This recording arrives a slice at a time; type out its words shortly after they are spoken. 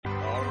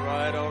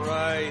All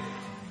right.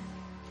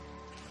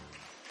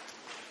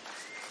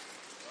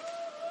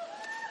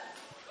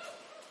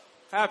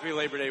 Happy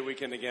Labor Day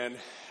weekend again,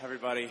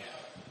 everybody.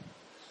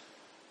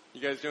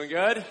 You guys doing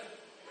good?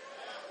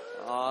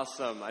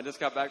 Awesome. I just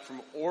got back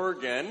from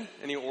Oregon.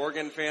 Any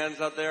Oregon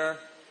fans out there?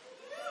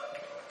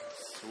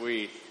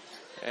 Sweet.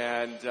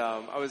 And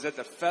I was at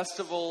the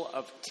Festival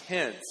of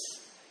Tents,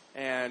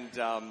 and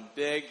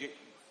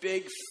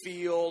big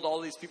field,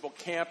 all these people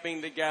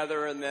camping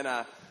together, and then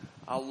a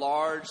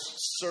large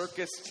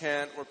circus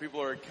tent where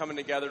people are coming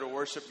together to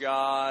worship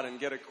God and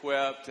get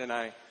equipped. And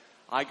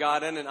I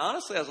got in, and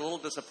honestly, I was a little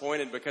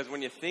disappointed because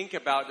when you think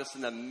about just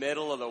in the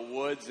middle of the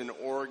woods in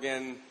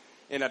Oregon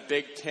in a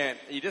big tent,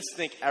 you just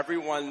think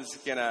everyone's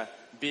going to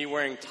be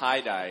wearing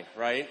tie-dye,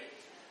 right?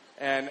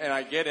 And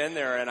I get in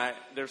there, and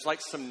there's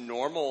like some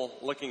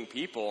normal-looking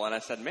people, and I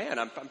said, man,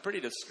 I'm pretty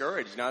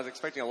discouraged. You know, I was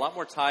expecting a lot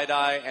more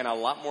tie-dye and a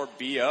lot more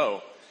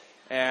BO.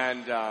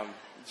 And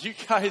you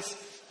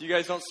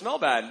guys don't smell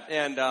bad.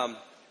 And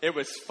it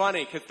was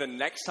funny because the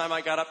next time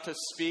I got up to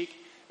speak,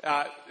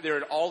 there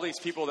were all these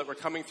people that were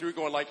coming through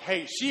going like,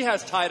 hey, she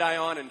has tie-dye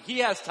on and he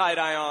has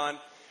tie-dye on.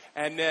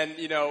 And then,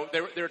 you know,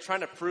 they were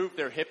trying to prove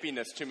their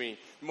hippiness to me.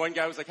 And one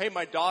guy was like, hey,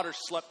 my daughter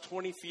slept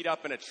 20 feet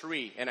up in a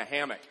tree in a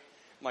hammock.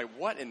 I'm like,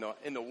 what in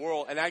the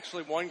world? And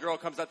actually one girl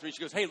comes up to me,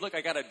 she goes, hey, look,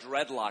 I got a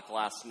dreadlock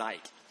last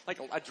night. Like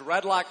a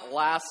dreadlock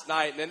last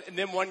night. And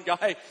then one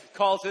guy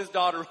calls his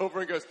daughter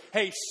over and goes,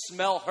 hey,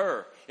 smell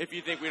her if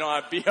you think we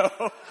don't have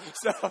BO.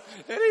 So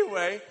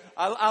anyway,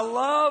 I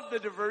love the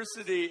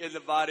diversity in the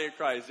body of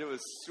Christ. It was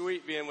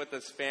sweet being with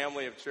this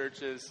family of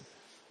churches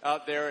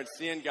out there and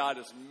seeing God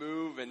just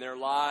move in their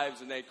lives.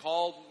 And they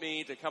called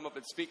me to come up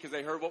and speak because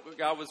they heard what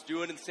God was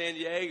doing in San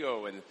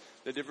Diego and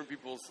the different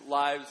people's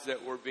lives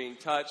that were being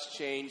touched,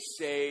 changed,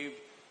 saved,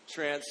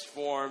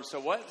 transformed. So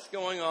what's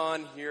going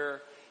on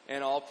here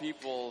in All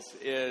Peoples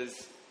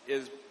is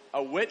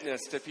a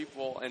witness to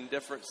people in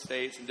different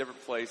states and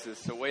different places.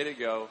 So way to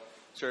go,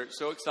 church.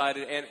 So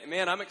excited. And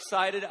man, I'm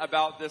excited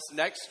about this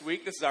next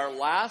week. This is our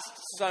last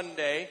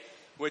Sunday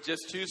with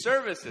just 2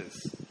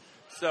 services.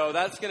 So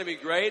that's going to be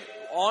great.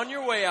 On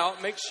your way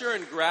out, make sure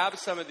and grab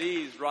some of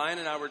these. Ryan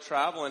and I were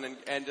traveling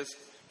and just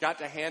got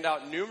to hand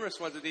out numerous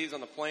ones of these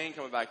on the plane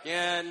coming back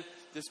in.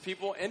 Just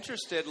people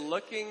interested,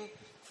 looking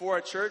for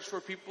a church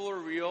where people are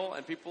real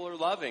and people are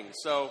loving.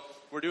 So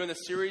we're doing a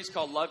series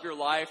called Love Your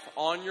Life.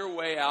 On your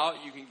way out,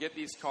 you can get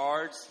these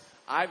cards.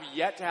 I've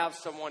yet to have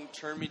someone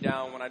turn me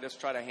down when I just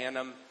try to hand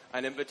them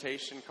an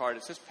invitation card.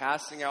 It's just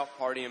passing out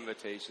party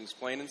invitations,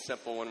 plain and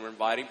simple, when we're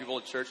inviting people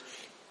to church.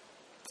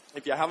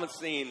 If you haven't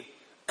seen,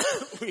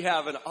 we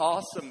have an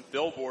awesome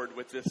billboard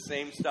with this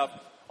same stuff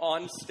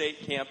on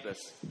state campus.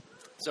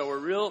 So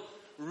we're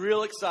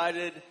real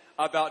excited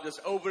about just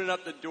opening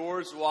up the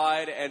doors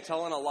wide and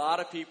telling a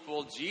lot of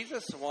people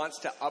Jesus wants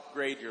to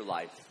upgrade your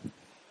life.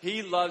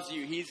 He loves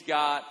you. He's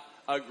got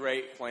a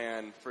great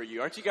plan for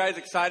you. Aren't you guys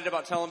excited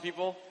about telling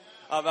people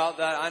about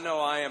that? I know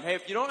I am. Hey,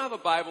 if you don't have a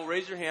Bible,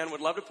 raise your hand. Would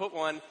love to put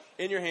one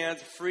in your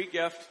hands. A free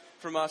gift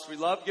from us. We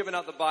love giving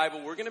out the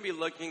Bible. We're going to be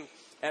looking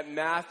at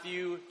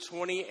Matthew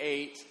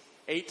 28,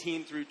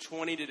 18 through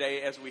 20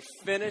 today as we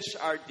finish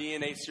our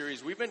DNA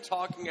series. We've been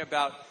talking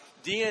about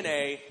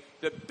DNA,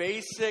 the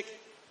basic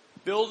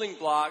building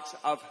blocks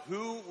of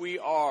who we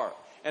are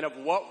and of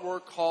what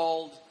we're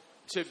called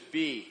to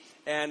be.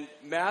 And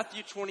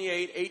Matthew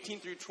 28, 18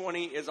 through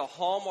 20 is a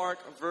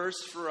hallmark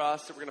verse for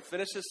us that we're going to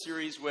finish this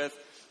series with.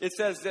 It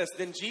says this,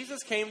 then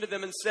Jesus came to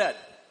them and said,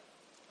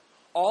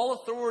 all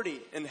authority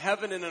in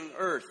heaven and on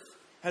earth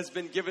has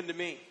been given to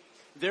me.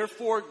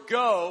 Therefore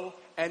go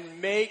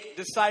and make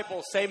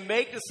disciples. Say,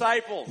 make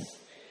disciples.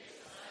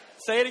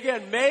 Say it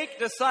again, make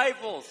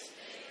disciples.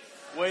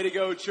 Way to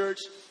go, church.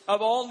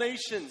 Of all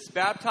nations,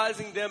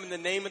 baptizing them in the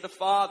name of the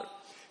Father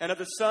and of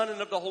the Son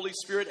and of the Holy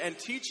Spirit, and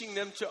teaching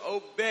them to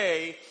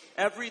obey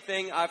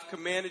everything I've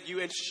commanded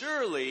you. And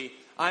surely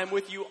I am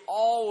with you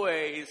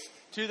always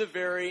to the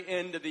very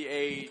end of the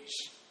age.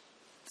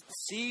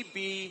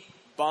 C.B.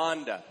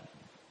 Banda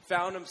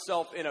found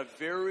himself in a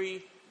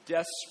very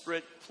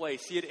desperate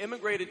place. He had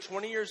immigrated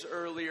 20 years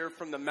earlier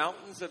from the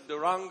mountains of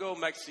Durango,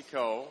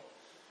 Mexico,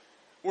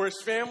 where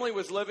his family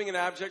was living in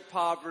abject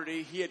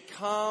poverty. He had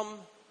come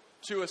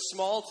to a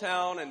small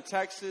town in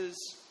Texas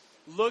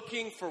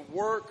looking for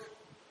work,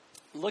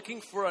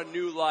 looking for a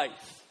new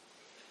life.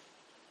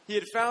 He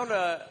had found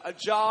a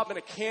job in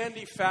a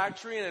candy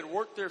factory and had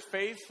worked there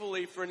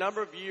faithfully for a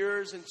number of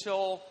years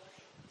until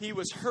he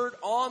was hurt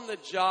on the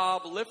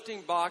job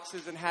lifting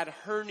boxes and had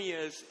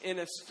hernias in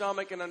his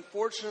stomach. And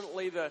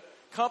unfortunately, the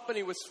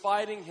company was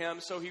fighting him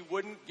so he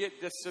wouldn't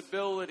get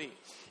disability.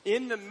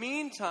 In the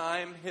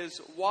meantime, his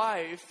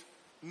wife,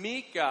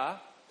 Mika,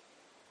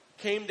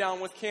 came down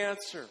with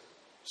cancer.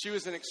 She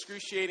was in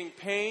excruciating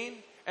pain,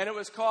 and it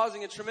was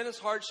causing a tremendous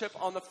hardship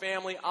on the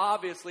family,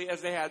 obviously,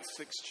 as they had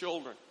 6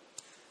 children.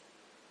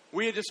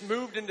 We had just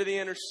moved into the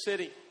inner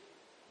city.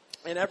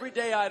 And every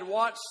day I'd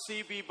watch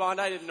C.B.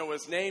 Bond. I didn't know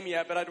his name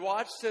yet, but I'd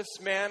watch this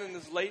man in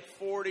his late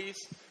 40s,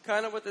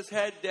 kind of with his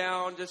head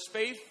down, just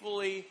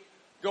faithfully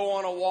go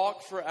on a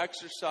walk for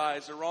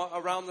exercise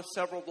around the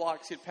several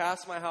blocks. He'd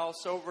pass my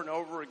house over and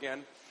over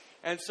again.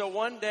 And so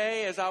one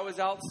day, as I was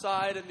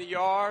outside in the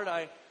yard,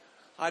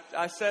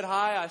 I said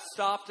hi. I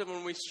stopped him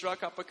and we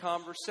struck up a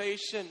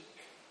conversation.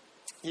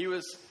 He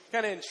was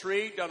kind of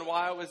intrigued on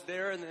why I was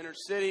there in the inner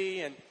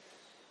city. And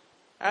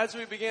as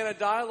we began a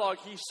dialogue,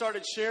 he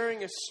started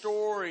sharing a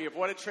story of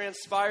what had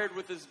transpired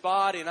with his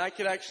body. And I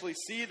could actually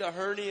see the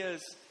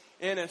hernias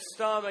in his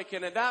stomach.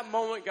 And at that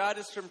moment, God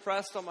just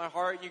impressed on my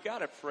heart, you got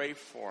to pray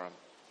for him.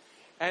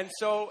 And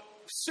so,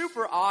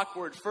 super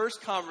awkward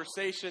first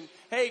conversation.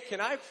 Hey, can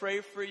I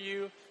pray for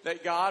you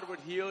that God would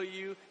heal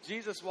you?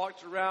 Jesus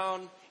walked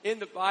around in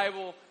the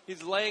Bible.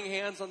 He's laying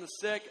hands on the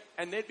sick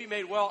and they'd be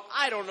made well.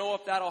 I don't know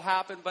if that'll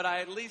happen, but I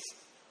at least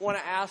want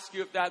to ask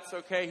you if that's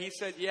okay. He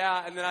said,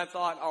 yeah. And then I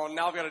thought, oh,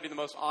 now I've got to do the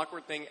most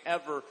awkward thing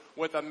ever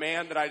with a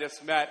man that I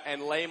just met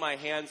and lay my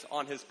hands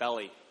on his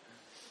belly.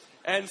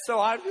 And so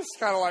I'm just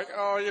kind of like,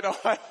 oh,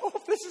 I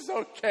hope this is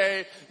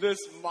okay. This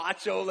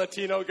macho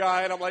Latino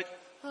guy. And I'm like,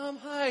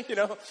 hi,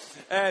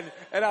 and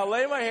I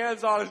lay my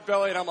hands on his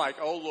belly and I'm like,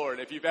 oh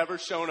Lord, if you've ever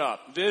shown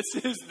up, this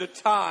is the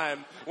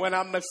time when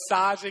I'm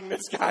massaging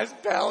this guy's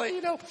belly,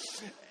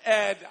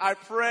 and I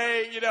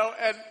pray,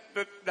 and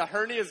the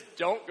hernias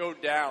don't go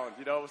down,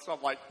 so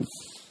I'm like,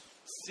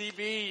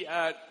 CB,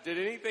 did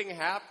anything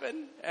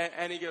happen?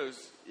 And he goes,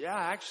 yeah,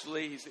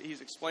 actually,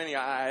 he's explaining,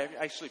 I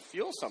actually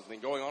feel something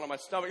going on in my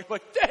stomach. I'm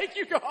like, thank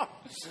you, God.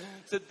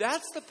 So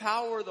that's the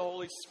power of the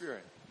Holy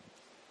Spirit.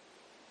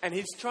 And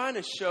he's trying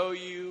to show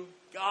you,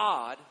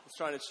 God is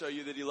trying to show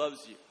you that he loves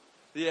you.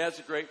 That he has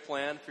a great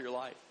plan for your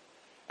life.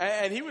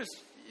 And he was,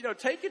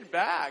 taken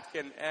back.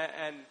 And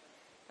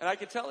I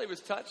could tell he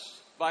was touched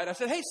by it. I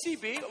said, hey,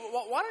 CB,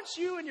 why don't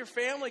you and your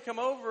family come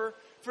over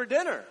for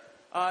dinner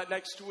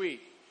next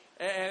week?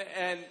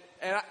 And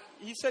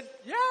he said,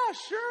 yeah,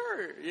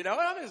 sure. And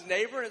I'm his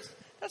neighbor. And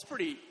that's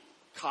pretty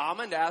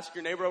common to ask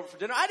your neighbor over for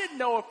dinner. I didn't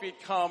know if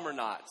he'd come or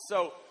not.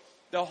 So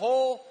the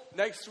whole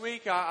next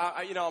week,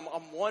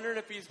 I'm wondering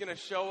if he's going to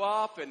show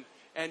up.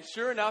 And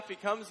sure enough, he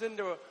comes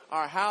into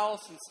our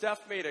house, and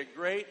Steph made a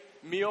great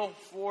meal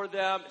for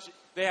them.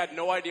 They had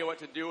no idea what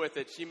to do with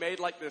it. She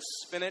made like this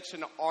spinach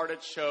and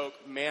artichoke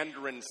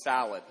mandarin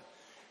salad.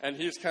 And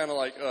he's kind of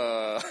like,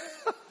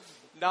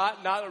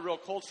 not a real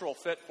cultural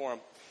fit for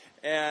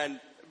him.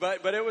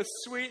 But it was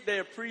sweet. They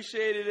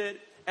appreciated it.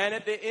 And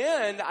at the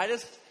end, I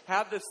just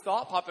have this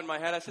thought pop in my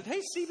head. I said, hey,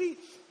 CB,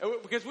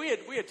 because we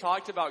had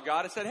talked about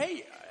God. I said,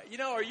 hey,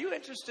 are you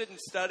interested in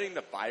studying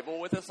the Bible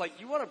with us? Like,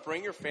 you want to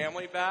bring your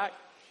family back?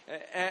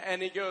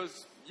 And he goes,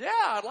 yeah,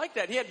 I'd like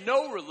that. He had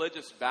no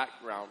religious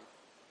background.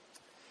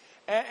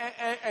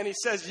 And he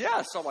says,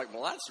 yes. So I'm like,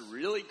 well, that's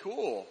really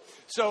cool.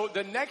 So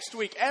the next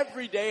week,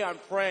 every day I'm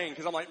praying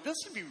because I'm like, this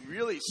would be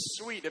really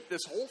sweet if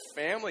this whole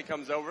family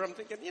comes over. I'm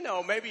thinking,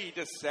 maybe he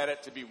just said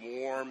it to be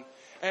warm.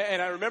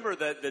 And I remember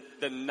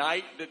the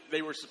night that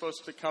they were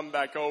supposed to come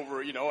back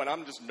over, and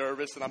I'm just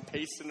nervous and I'm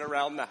pacing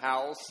around the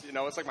house.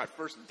 It's like my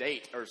first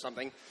date or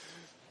something.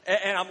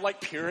 And I'm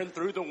like peering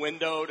through the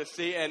window to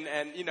see. And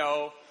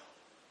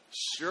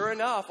sure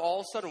enough,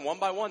 all of a sudden, one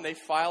by one, they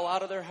file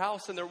out of their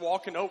house and they're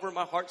walking over.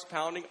 My heart's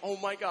pounding. Oh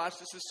my gosh,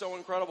 this is so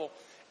incredible.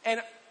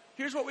 And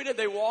here's what we did.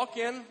 They walk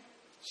in,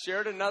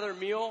 shared another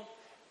meal.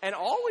 And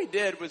all we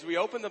did was we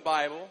opened the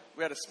Bible.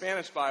 We had a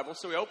Spanish Bible.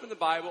 So we opened the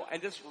Bible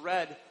and just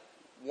read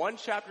one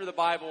chapter of the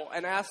Bible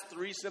and asked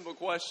three simple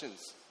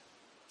questions.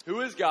 Who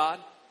is God?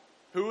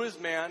 Who is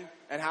man?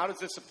 And how does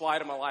this apply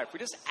to my life? We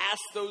just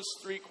asked those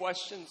three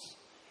questions.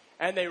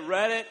 And they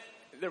read it.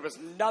 There was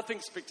nothing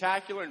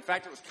spectacular. In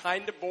fact, it was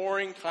kind of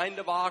boring, kind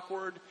of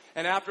awkward.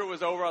 And after it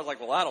was over, I was like,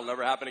 well, that'll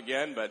never happen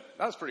again. But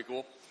that was pretty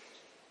cool.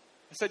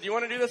 I said, do you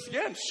want to do this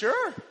again?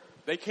 Sure.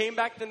 They came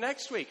back the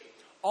next week.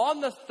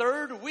 On the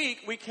third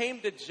week, we came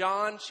to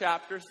John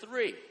chapter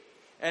 3.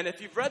 And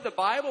if you've read the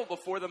Bible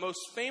before, the most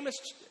famous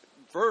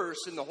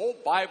verse in the whole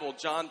Bible,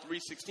 John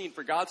 3:16,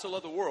 for God so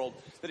loved the world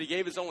that he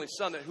gave his only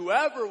son, that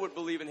whoever would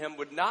believe in him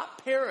would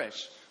not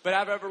perish, but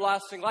have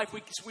everlasting life.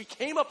 We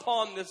came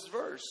upon this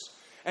verse.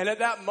 And at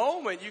that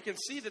moment, you can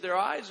see that their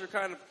eyes are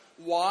kind of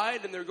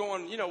wide and they're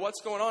going,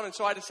 what's going on? And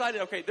so I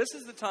decided, okay, this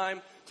is the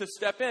time to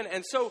step in.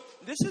 And so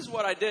this is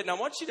what I did. And I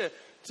want you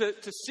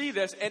to see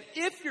this. And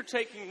if you're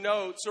taking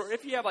notes or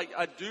if you have like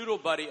a Doodle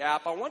Buddy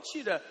app, I want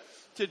you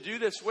to do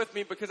this with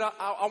me because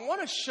I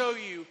want to show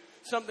you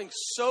something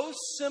so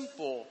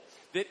simple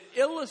that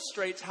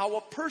illustrates how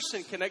a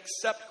person can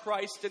accept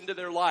Christ into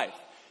their life.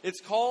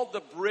 It's called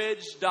the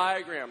bridge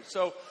diagram.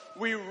 So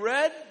we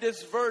read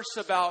this verse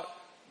about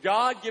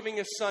God giving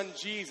his son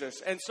Jesus.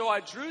 And so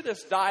I drew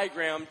this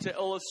diagram to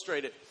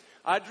illustrate it.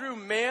 I drew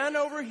man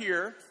over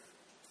here.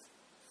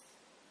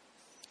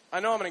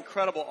 I know I'm an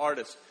incredible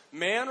artist.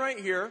 Man right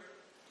here.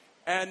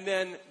 And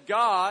then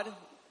God.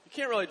 You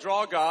can't really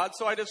draw God,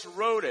 so I just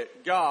wrote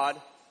it. God.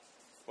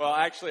 Well,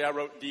 actually, I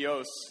wrote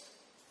Dios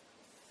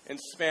in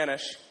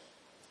Spanish.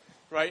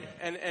 Right?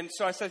 And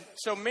so I said,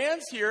 so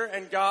man's here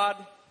and God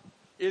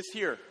is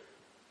here.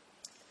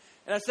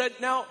 And I said,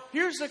 now,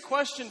 here's a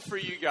question for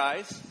you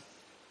guys.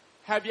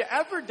 Have you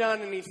ever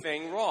done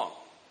anything wrong?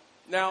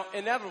 Now,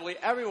 inevitably,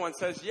 everyone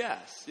says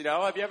yes. You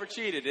know, have you ever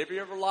cheated? Have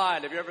you ever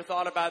lied? Have you ever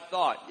thought a bad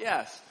thought?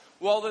 Yes.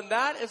 Well, then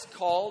that is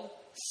called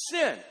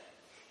sin.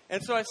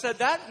 And so I said,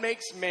 that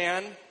makes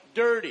man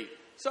dirty.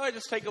 So I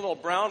just take a little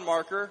brown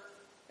marker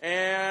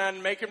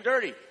and make him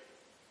dirty.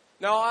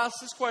 Now I'll ask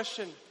this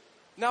question.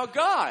 Now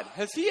God,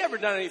 has he ever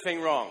done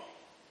anything wrong?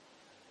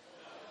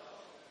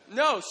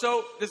 No.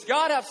 So does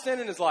God have sin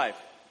in his life?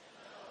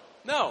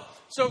 No.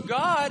 So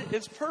God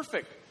is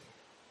perfect.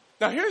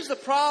 Now here's the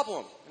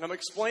problem, and I'm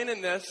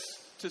explaining this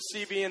to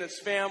CB and his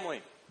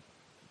family.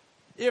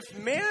 If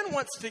man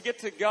wants to get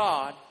to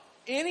God,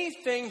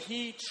 anything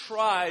he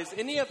tries,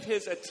 any of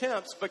his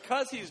attempts,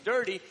 because he's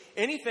dirty,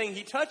 anything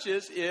he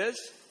touches is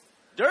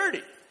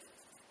dirty.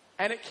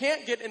 And it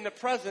can't get in the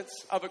presence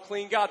of a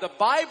clean God. The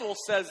Bible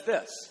says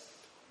this: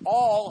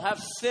 all have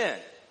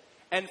sinned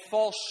and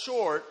fall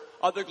short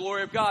of the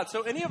glory of God.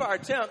 So any of our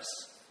attempts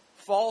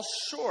fall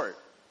short.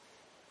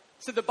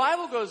 So the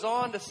Bible goes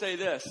on to say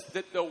this,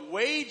 that the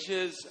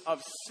wages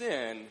of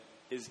sin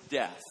is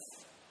death.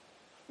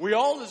 We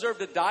all deserve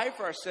to die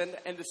for our sin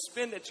and to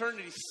spend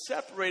eternity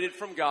separated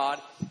from God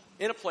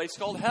in a place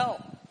called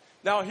hell.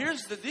 Now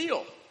here's the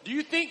deal. Do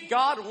you think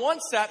God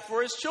wants that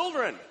for his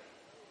children?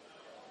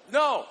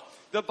 No.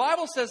 The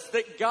Bible says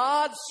that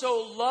God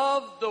so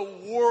loved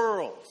the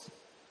world.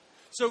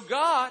 So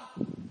God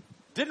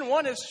didn't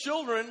want his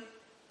children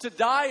to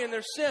die in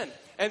their sin.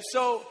 And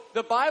so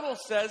the Bible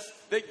says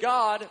that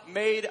God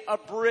made a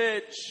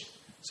bridge.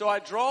 So I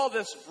draw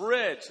this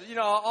bridge. You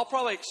know, I'll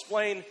probably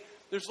explain.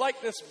 There's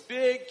like this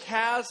big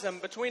chasm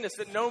between us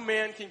that no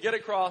man can get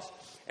across.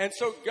 And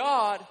so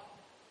God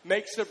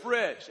makes a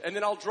bridge. And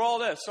then I'll draw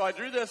this. So I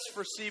drew this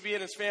for CB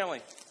and his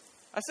family.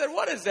 I said,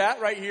 what is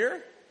that right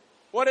here?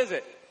 What is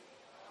it?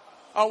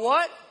 A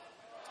what?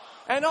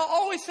 And I'll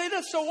always say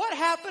this. So what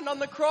happened on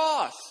the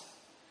cross?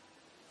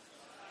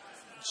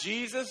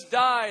 Jesus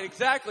died.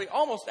 Exactly.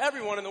 Almost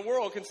everyone in the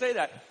world can say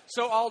that.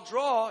 So I'll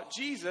draw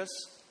Jesus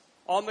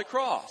on the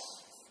cross.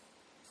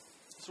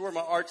 This is where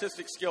my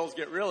artistic skills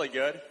get really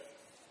good.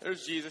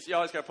 There's Jesus. You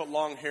always got to put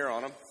long hair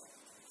on him.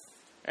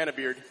 And a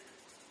beard.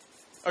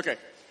 Okay.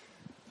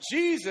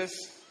 Jesus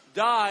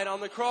died on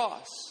the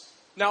cross.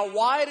 Now,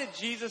 why did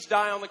Jesus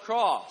die on the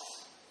cross?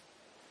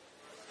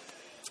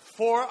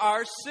 For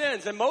our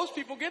sins. And most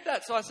people get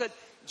that. So I said,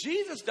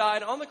 Jesus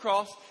died on the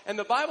cross. And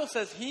the Bible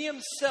says he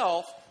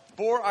himself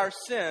bore our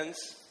sins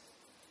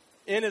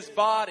in his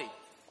body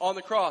on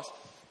the cross.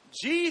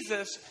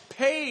 Jesus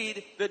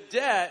paid the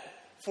debt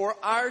for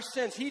our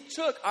sins. He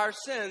took our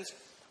sins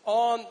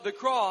on the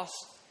cross.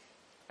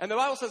 And the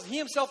Bible says he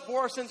himself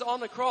bore our sins on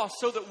the cross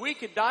so that we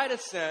could die to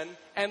sin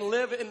and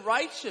live in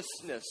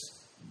righteousness.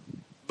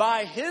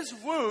 By his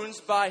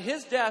wounds, by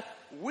his death,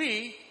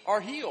 we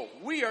are healed.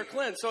 We are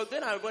cleansed. So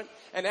then I went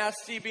and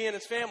asked CB and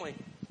his family,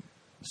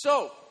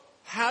 so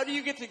how do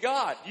you get to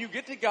God? You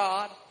get to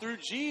God through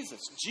Jesus.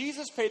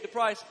 Jesus paid the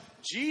price.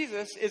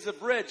 Jesus is a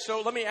bridge.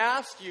 So let me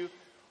ask you,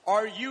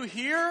 are you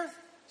here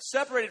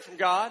separated from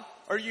God?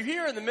 Are you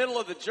here in the middle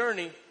of the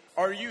journey?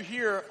 Are you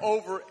here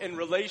over in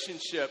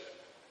relationship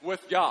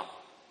with God?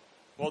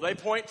 Well, they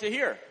point to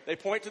here. They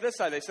point to this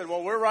side. They said,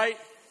 well, we're right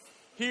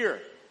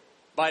here.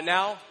 By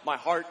now, my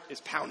heart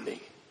is pounding.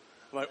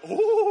 I'm like,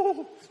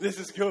 oh, this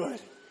is good.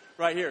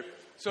 Right here.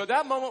 So at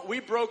that moment, we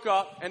broke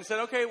up and said,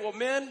 okay, well,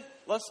 men,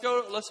 let's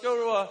go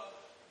to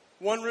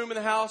one room in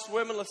the house.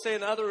 Women, let's stay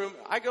in the other room.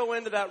 I go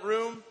into that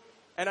room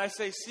and I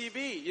say,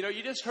 CB, you know,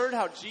 you just heard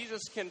how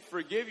Jesus can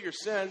forgive your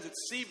sins.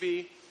 It's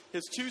CB,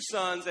 his two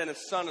sons, and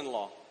his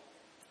son-in-law.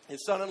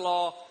 His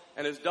son-in-law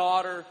and his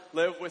daughter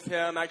live with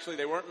him. Actually,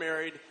 they weren't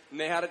married and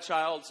they had a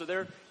child. So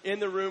they're in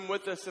the room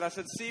with us. And I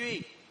said,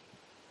 CB,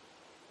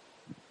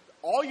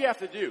 all you have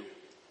to do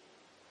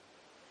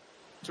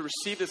to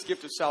receive this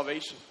gift of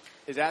salvation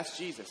is ask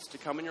Jesus to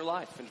come in your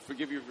life and to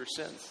forgive you of your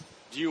sins.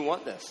 Do you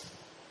want this?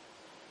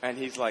 And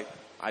he's like,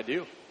 I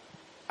do.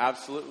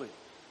 Absolutely.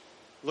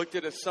 Looked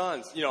at his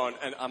sons, you know,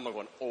 and I'm like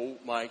going, oh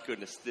my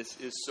goodness, this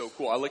is so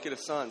cool. I look at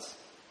his sons.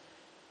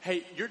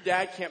 Hey, your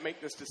dad can't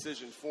make this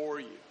decision for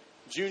you.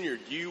 Junior,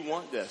 do you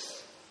want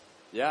this?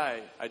 Yeah,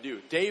 I do.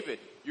 David,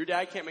 your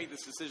dad can't make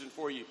this decision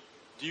for you.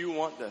 Do you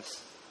want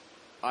this?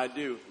 I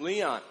do.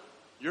 Leon,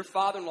 your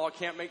father-in-law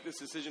can't make this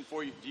decision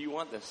for you. Do you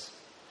want this?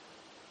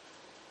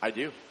 I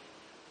do.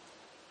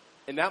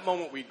 In that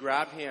moment, we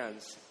grabbed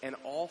hands, and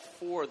all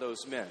four of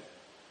those men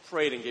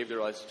prayed and gave their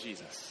lives to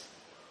Jesus.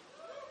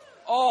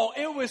 Oh,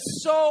 it was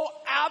so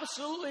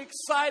absolutely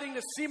exciting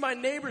to see my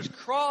neighbors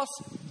cross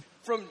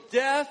from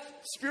death,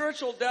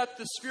 spiritual death,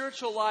 to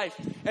spiritual life.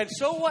 And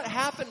so what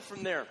happened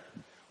from there?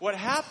 What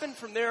happened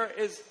from there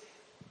is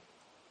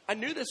I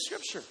knew this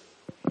scripture.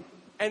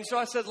 And so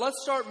I said,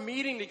 let's start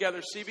meeting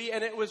together, CB.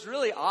 And it was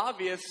really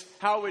obvious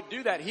how I would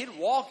do that. He'd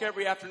walk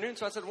every afternoon.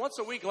 So I said, once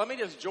a week, let me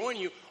just join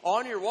you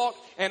on your walk.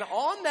 And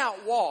on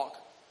that walk,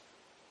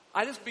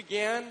 I just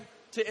began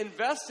to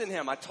invest in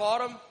him. I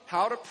taught him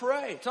how to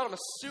pray. I taught him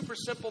a super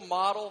simple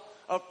model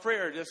of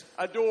prayer. Just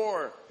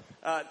adore.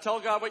 Tell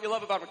God what you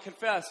love about him.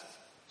 Confess.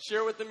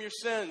 Share with them your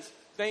sins.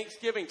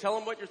 Thanksgiving. Tell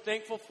him what you're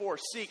thankful for.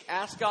 Seek.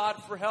 Ask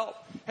God for help.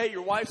 Hey,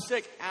 your wife's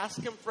sick.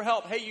 Ask him for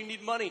help. Hey, you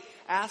need money.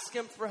 Ask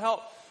him for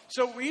help.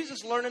 So he's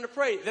just learning to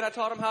pray. Then I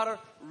taught him how to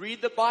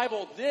read the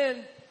Bible.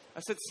 Then I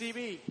said,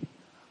 CB,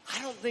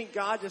 I don't think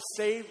God just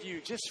saved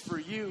you just for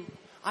you.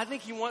 I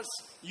think he wants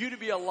you to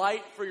be a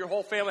light for your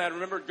whole family. I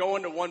remember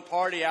going to one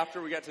party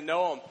after we got to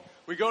know him.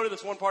 We go to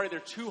this one party. There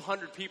are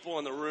 200 people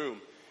in the room.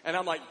 And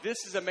I'm like,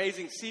 this is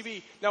amazing.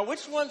 CB, now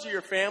which ones are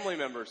your family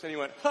members? And he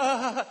went,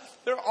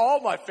 they're all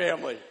my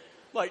family.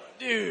 I'm like,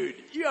 dude,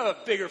 you have a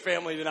bigger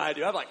family than I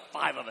do. I have like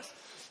 5 of us.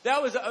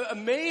 That was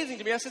amazing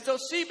to me. I said, so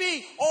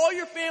CB, all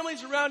your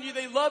families around you,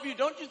 they love you.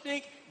 Don't you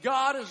think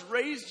God has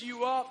raised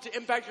you up to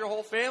impact your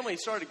whole family? He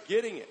started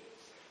getting it.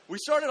 We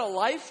started a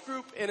life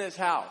group in his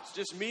house,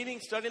 just meeting,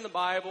 studying the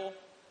Bible,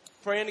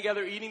 praying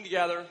together, eating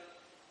together.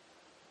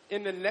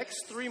 In the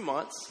next 3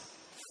 months,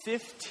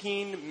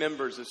 15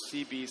 members of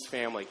CB's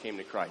family came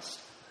to Christ.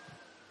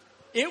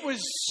 It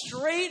was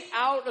straight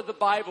out of the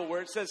Bible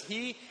where it says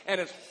he and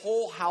his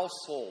whole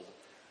household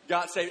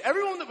got saved.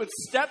 Everyone that would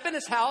step in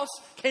his house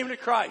came to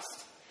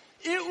Christ.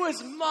 It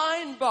was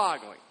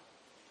mind-boggling.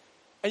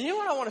 And you know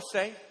what I want to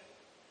say?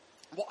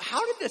 Well,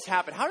 how did this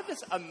happen? How did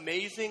this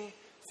amazing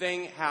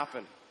thing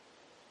happen?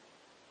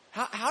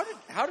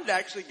 How did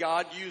actually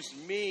God use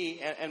me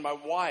and my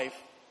wife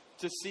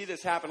to see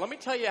this happen? Let me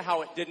tell you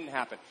how it didn't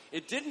happen.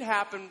 It didn't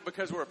happen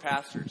because we're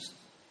pastors.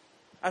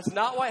 That's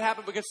not why it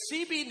happened, because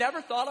CB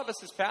never thought of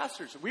us as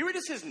pastors. We were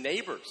just his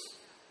neighbors.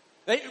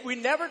 We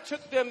never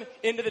took them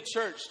into the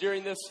church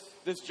during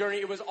this journey.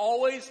 It was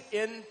always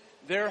in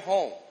their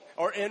home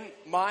or in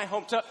my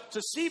home.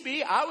 To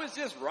CB, I was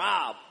just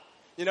Rob.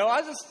 You know, I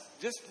was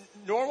just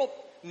normal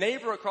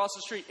neighbor across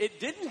the street.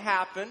 It didn't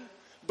happen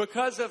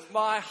because of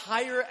my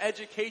higher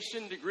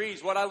education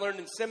degrees, what I learned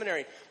in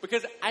seminary,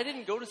 because I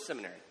didn't go to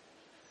seminary.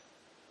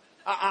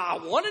 I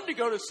wanted to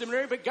go to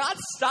seminary, but God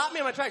stopped me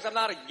in my tracks. I'm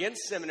not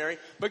against seminary,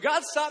 but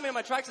God stopped me in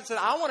my tracks and said,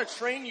 I want to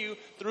train you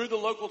through the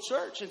local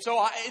church. And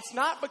so it's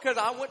not because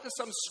I went to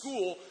some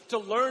school to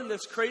learn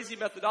this crazy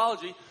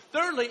methodology.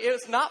 Thirdly,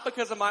 it's not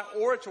because of my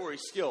oratory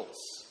skills.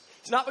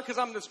 It's not because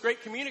I'm this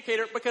great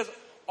communicator, because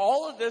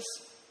all of this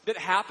that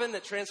happened,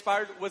 that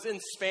transpired, was in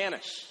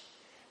Spanish.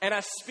 And I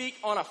speak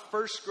on a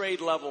first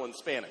grade level in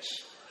Spanish.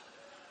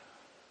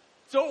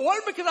 So it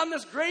wasn't because I'm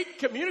this great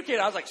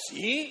communicator. I was like,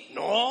 sí,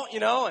 no, you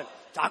know, and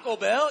Taco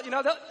Bell, you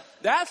know,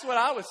 that's what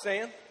I was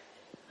saying.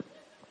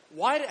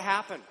 Why did it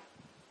happen?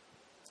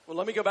 Well,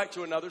 let me go back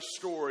to another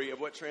story of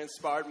what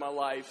transpired in my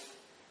life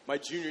my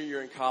junior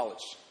year in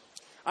college.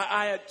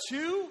 I had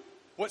 2,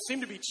 what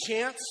seemed to be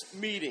chance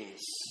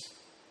meetings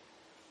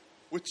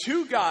with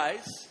 2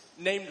 guys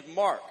named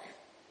Mark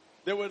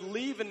that would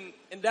leave an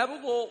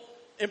indelible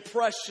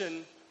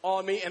impression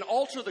on me and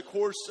alter the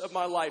course of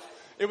my life.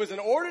 It was an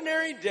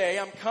ordinary day.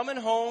 I'm coming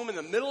home in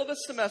the middle of a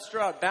semester.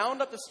 I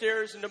bound up the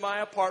stairs into my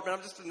apartment.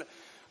 I'm just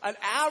an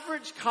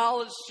average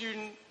college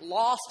student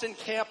lost in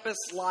campus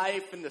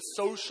life and the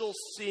social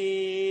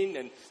scene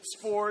and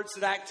sports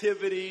and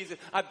activities.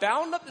 I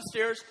bound up the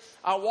stairs.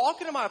 I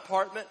walk into my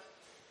apartment.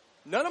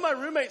 None of my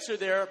roommates are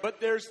there,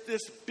 but there's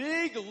this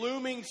big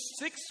looming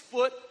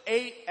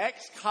 6'8"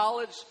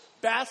 ex-college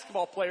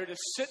basketball player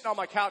just sitting on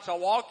my couch. I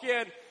walk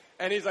in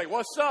and he's like,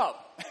 "What's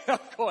up?" I'm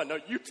going, "No,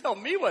 you tell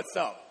me what's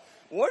up.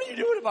 What are you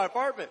doing in my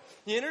apartment?"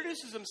 He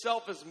introduces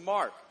himself as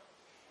Mark.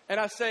 And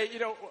I say,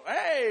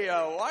 "Hey,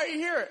 why are you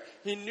here?"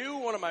 He knew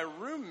one of my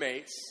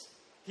roommates.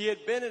 He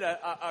had been at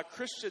a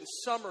Christian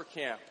summer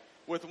camp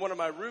with one of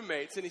my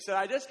roommates. And he said,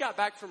 "I just got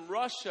back from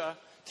Russia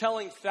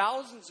telling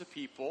thousands of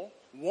people,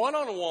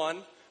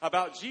 one-on-one,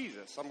 about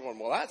Jesus." I'm going,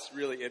 "Well, that's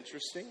really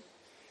interesting."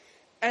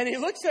 And he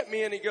looks at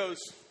me and he goes,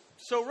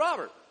 "So,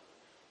 Robert,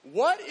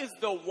 what is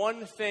the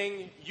one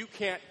thing you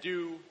can't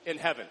do in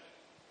heaven?"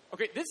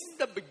 Okay, this is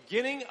the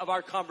beginning of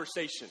our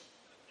conversation.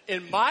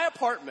 In my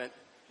apartment,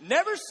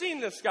 never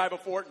seen this guy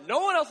before. No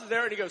one else is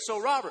there. And he goes, "So,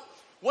 Robert,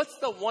 what's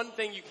the one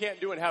thing you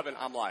can't do in heaven?"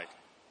 I'm like,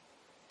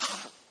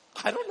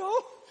 "I don't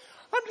know.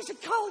 I'm just a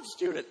college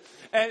student."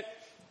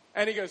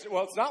 And he goes,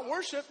 "Well, it's not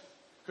worship,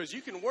 because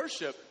you can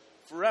worship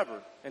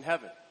forever in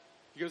heaven."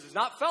 He goes, "It's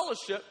not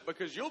fellowship,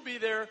 because you'll be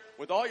there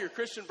with all your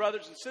Christian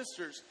brothers and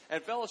sisters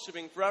and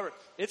fellowshipping forever.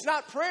 It's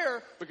not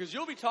prayer, because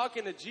you'll be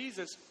talking to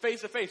Jesus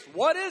face to face.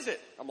 What is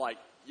it?" I'm like,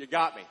 "You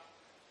got me."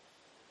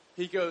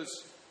 He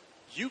goes,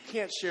 "You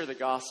can't share the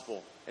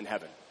gospel in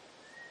heaven.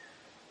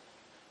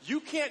 You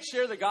can't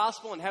share the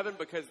gospel in heaven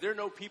because there are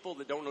no people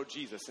that don't know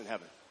Jesus in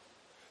heaven.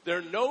 There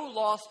are no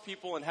lost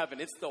people in heaven.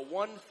 It's the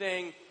one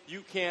thing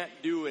you can't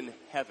do in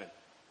heaven."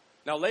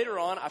 Now, later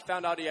on, I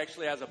found out he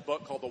actually has a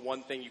book called The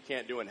One Thing You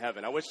Can't Do in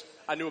Heaven. I wish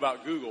I knew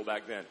about Google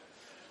back then.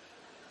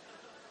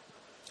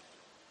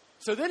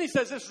 So then he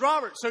says this,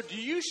 "Robert, so do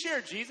you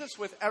share Jesus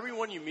with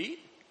everyone you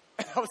meet?"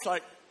 And I was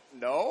like,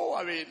 "No,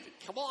 I mean,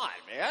 come on,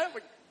 man.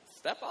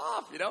 Step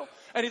off,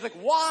 And he's like,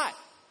 "Why?"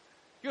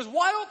 He goes,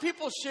 "Why don't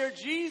people share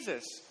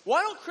Jesus?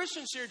 Why don't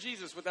Christians share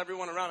Jesus with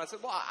everyone around?" I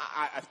said, "Well,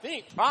 I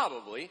think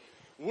probably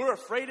we're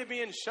afraid of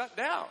being shut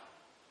down."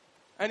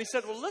 And he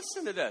said, well,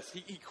 listen to this.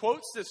 He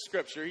quotes this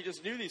scripture. He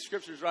just knew these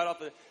scriptures right off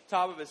the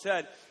top of his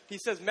head. He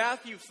says,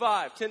 Matthew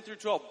 5, 10 through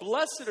 12,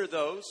 blessed are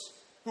those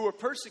who are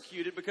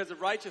persecuted because of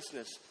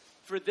righteousness,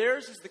 for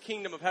theirs is the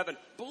kingdom of heaven.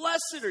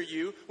 Blessed are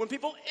you when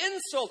people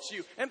insult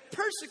you and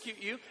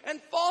persecute you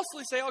and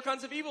falsely say all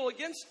kinds of evil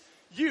against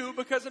you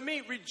because of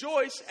me.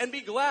 Rejoice and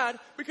be glad,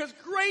 because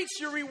great's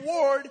your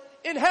reward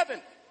in heaven.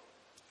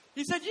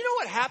 He said, you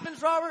know what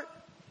happens, Robert?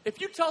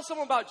 If you tell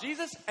someone about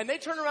Jesus and they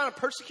turn around and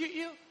persecute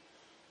you,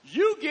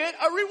 you get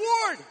a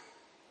reward.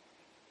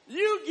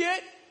 You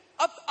get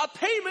a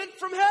payment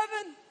from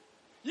heaven.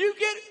 You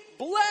get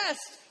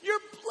blessed. You're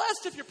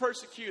blessed if you're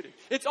persecuted.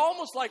 It's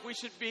almost like we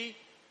should be,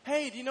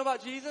 hey, do you know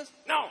about Jesus?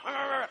 No.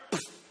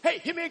 Hey,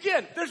 hit me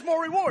again. There's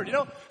more reward, you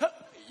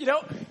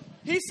know.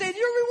 He's saying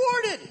you're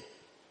rewarded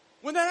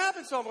when that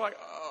happens. So I'm like,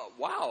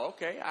 wow,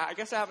 okay. I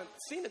guess I haven't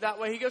seen it that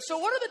way. He goes, so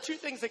what are the two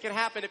things that can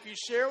happen if you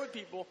share with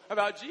people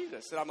about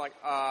Jesus? And I'm like,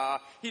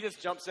 he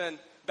just jumps in,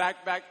 back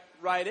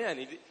right in.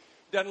 He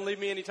doesn't leave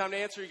me any time to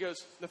answer. He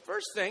goes, the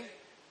first thing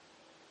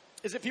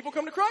is that people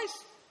come to Christ.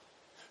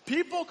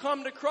 People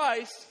come to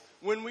Christ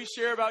when we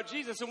share about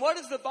Jesus. And what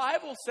does the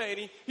Bible say?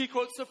 And he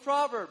quotes the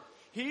proverb,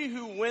 he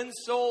who wins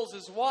souls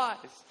is wise.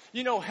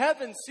 You know,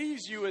 heaven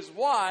sees you as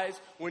wise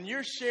when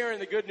you're sharing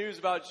the good news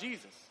about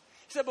Jesus.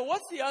 He said, but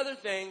what's the other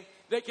thing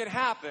that can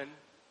happen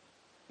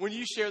when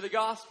you share the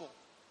gospel?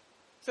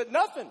 He said,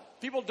 nothing.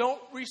 People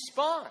don't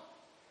respond.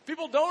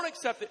 People don't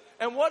accept it.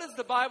 And what does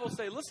the Bible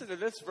say? Listen to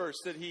this verse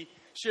that he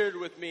shared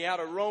with me out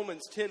of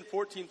Romans 10,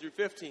 14 through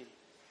 15.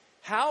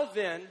 How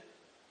then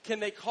can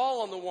they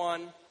call on the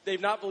one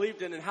they've not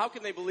believed in? And how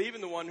can they believe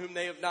in the one whom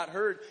they have not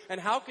heard? And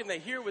how can they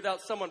hear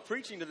without someone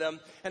preaching to them?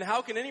 And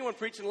how can anyone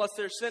preach unless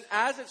they're sent?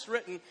 As it's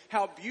written,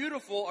 how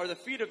beautiful are the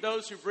feet of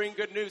those who bring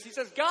good news. He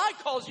says, God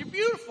calls you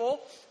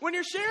beautiful when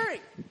you're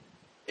sharing.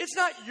 It's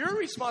not your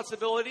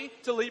responsibility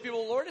to lead people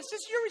to the Lord. It's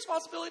just your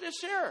responsibility to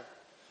share.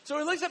 So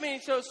he looks at me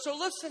and he says, so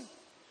listen,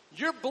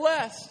 you're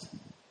blessed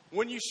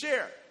when you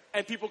share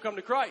and people come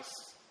to Christ.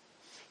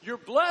 You're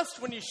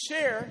blessed when you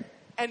share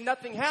and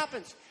nothing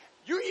happens.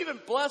 You're even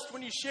blessed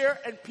when you share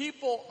and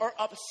people are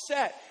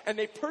upset and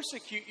they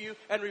persecute you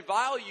and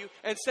revile you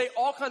and say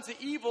all kinds of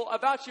evil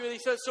about you. And he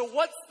says, so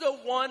what's the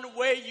one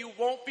way you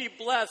won't be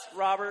blessed,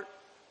 Robert?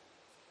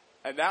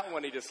 And that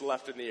one he just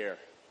left in the air.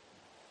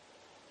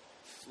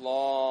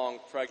 Long,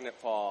 pregnant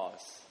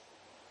pause.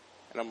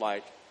 And I'm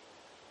like,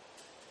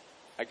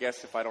 I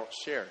guess if I don't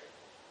share.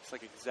 It's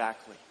like,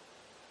 exactly.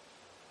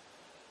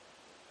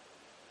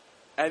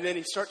 And then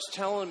he starts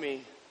telling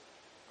me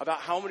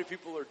about how many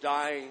people are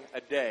dying a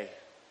day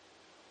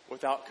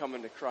without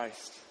coming to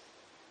Christ.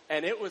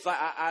 And it was,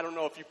 I don't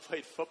know if you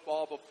played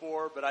football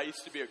before, but I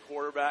used to be a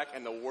quarterback,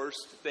 and the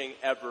worst thing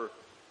ever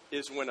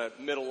is when a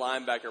middle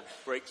linebacker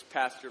breaks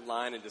past your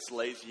line and just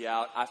lays you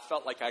out. I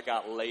felt like I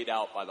got laid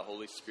out by the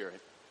Holy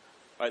Spirit.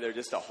 Right there,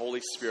 just a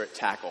Holy Spirit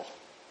tackle.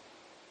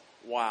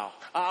 Wow.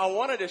 I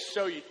wanted to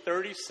show you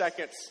 30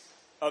 seconds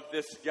of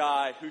this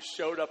guy who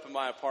showed up in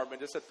my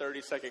apartment, just a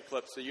 30-second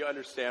clip so you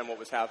understand what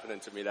was happening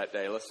to me that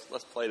day.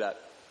 Let's play that.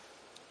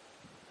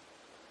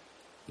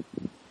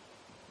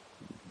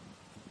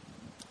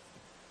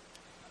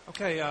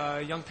 Okay,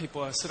 young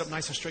people, sit up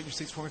nice and straight in your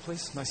seats for me,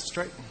 please. Nice and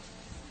straight.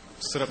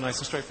 Sit up nice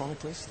and straight for me,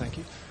 please. Thank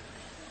you.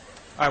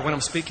 All right, when I'm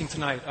speaking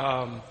tonight,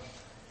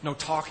 no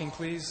talking,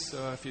 please.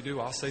 If you do,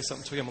 I'll say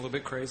something to you. I'm a little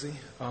bit crazy.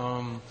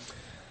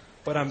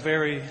 But I'm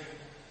a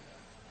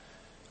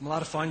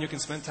lot of fun. You can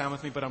spend time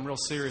with me, but I'm real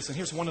serious. And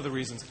here's one of the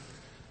reasons.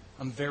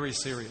 I'm very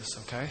serious,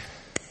 okay?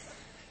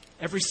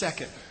 Every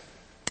second,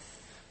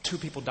 2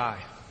 people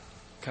die,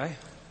 okay?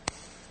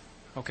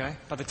 Okay?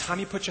 By the time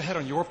you put your head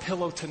on your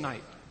pillow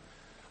tonight,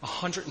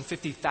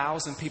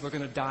 150,000 people are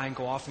going to die and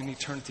go off in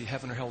eternity,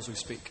 heaven or hell as we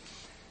speak.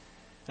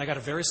 And I got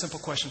a very simple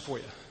question for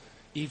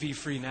you. EV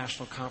Free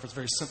National Conference,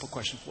 very simple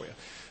question for you.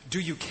 Do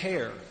you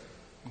care?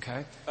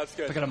 Okay? That's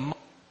good. I got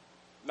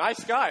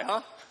Nice guy,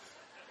 huh?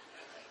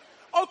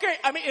 Okay,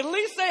 I mean, at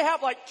least they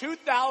have like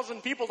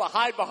 2,000 people to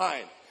hide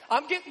behind.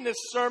 I'm getting this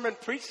sermon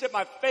preached at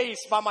my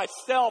face by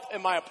myself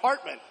in my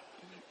apartment.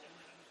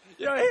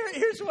 You know,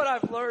 here's what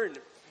I've learned.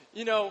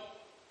 You know,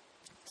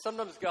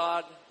 sometimes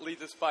God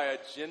leads us by a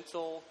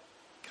gentle,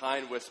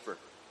 kind whisper.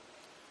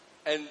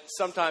 And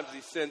sometimes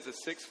he sends a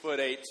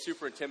 6'8",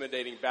 super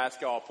intimidating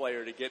basketball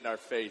player to get in our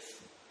face.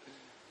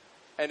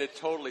 And it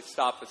totally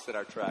stopped us in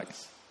our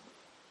tracks.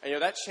 And, you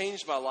know, that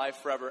changed my life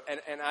forever.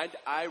 And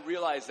I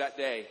realized that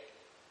day,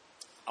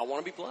 I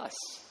want to be blessed.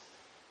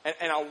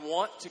 And I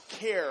want to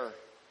care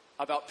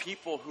about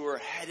people who are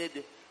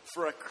headed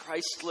for a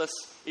Christless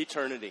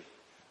eternity.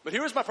 But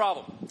here was my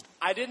problem.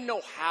 I didn't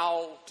know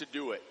how to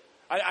do it.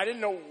 I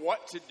didn't know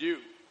what to do.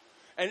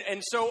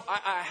 And so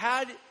I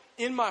had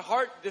in my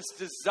heart this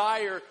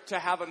desire to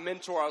have a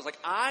mentor. I was like,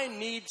 I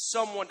need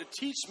someone to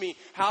teach me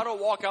how to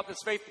walk out this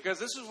faith, because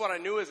this is what I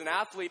knew as an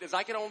athlete, is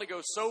I could only go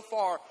so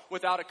far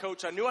without a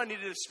coach. I knew I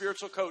needed a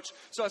spiritual coach.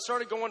 So I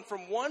started going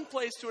from one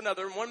place to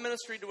another, one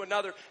ministry to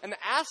another, and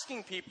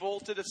asking people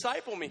to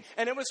disciple me.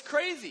 And it was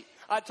crazy.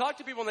 I'd talk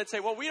to people and they'd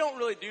say, well, we don't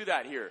really do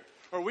that here.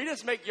 or we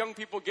just make young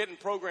people get in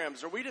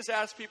programs, or we just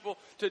ask people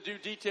to do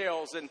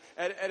details and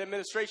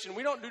administration.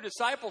 We don't do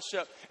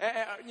discipleship.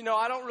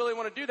 I don't really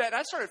want to do that. And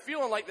I started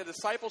feeling like the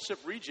discipleship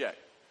reject.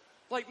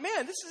 Like,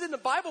 man, this is in the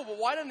Bible, but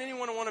why doesn't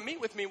anyone want to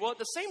meet with me? Well, at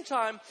the same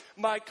time,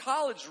 my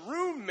college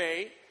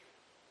roommate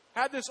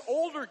had this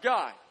older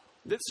guy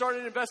that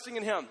started investing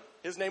in him.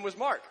 His name was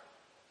Mark.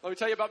 Let me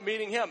tell you about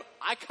meeting him.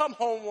 I come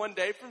home one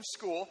day from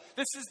school.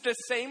 This is the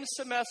same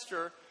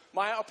semester.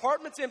 My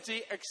apartment's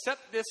empty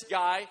except this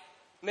guy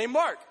named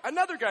Mark,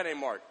 another guy named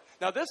Mark.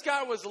 Now, this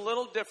guy was a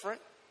little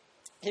different.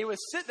 He was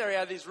sitting there. He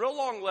had these real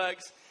long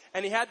legs,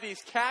 and he had these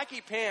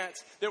khaki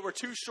pants that were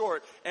too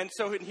short. And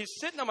so he's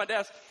sitting on my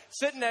desk,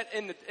 sitting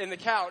in the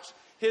couch.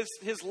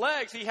 His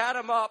legs, he had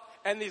them up,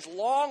 and these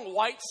long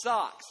white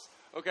socks,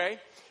 okay?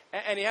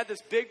 And he had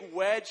this big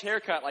wedge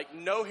haircut, like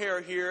no hair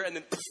here and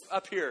then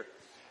up here.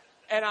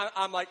 And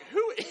I'm like,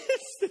 who is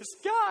this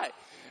guy?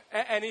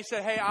 And he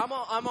said, hey, I'm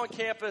on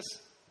campus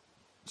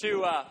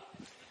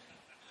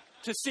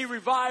to see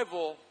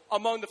revival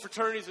among the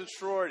fraternities and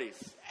sororities.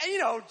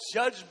 And,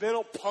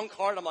 judgmental punk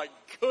heart. I'm like,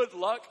 good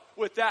luck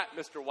with that,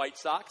 Mr. White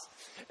Sox.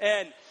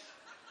 And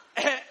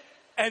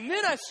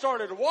then I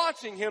started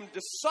watching him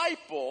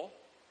disciple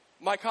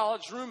my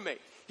college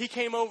roommate. He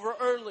came over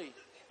early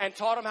and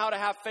taught him how to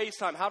have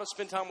FaceTime, how to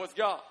spend time with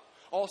God.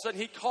 All of a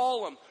sudden, he'd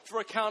call him for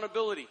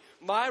accountability.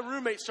 My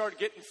roommate started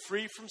getting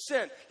free from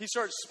sin. He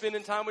started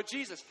spending time with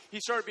Jesus. He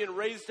started being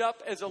raised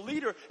up as a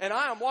leader. And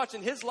I am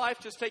watching his life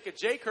just take a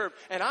J-curve.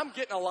 And I'm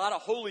getting a lot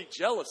of holy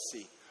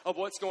jealousy of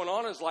what's going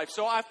on in his life.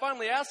 So I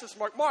finally asked this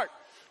Mark,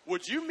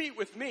 would you meet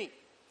with me?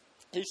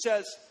 He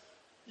says,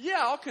 yeah,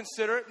 I'll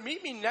consider it.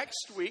 Meet me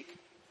next week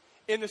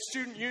in the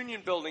student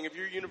union building of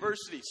your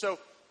university. So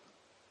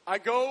I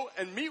go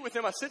and meet with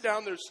him. I sit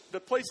down. The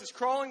place is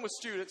crawling with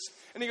students.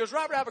 And he goes,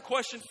 Robert, I have a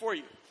question for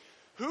you.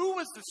 Who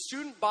was the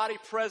student body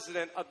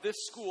president of this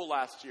school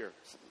last year?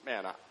 I said,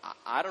 man,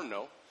 I don't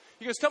know.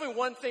 He goes, tell me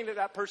one thing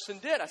that person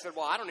did. I said,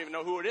 well, I don't even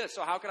know who it is,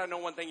 so how can I know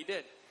one thing he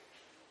did?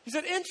 He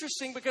said,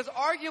 interesting, because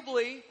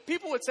arguably,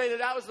 people would say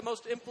that was the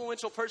most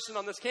influential person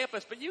on this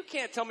campus, but you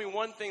can't tell me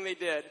one thing they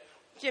did.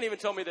 You can't even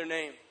tell me their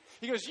name.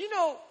 He goes,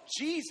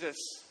 Jesus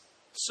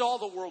saw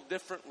the world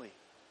differently.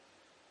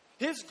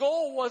 His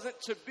goal wasn't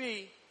to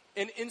be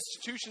in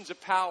institutions of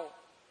power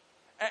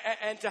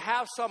and to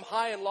have some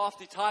high and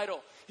lofty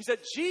title. He said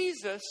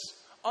Jesus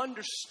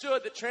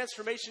understood that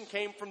transformation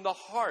came from the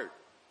heart.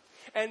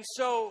 And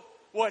so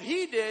what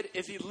he did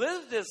is he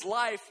lived his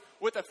life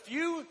with a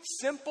few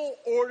simple,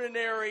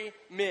 ordinary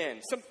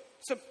men,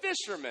 some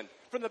fishermen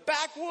from the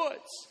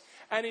backwoods.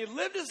 And he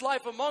lived his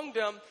life among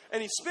them,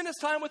 and he spent his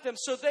time with them.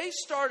 So they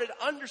started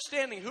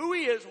understanding who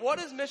he is, what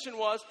his mission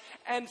was,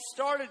 and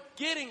started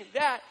getting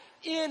that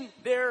in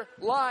their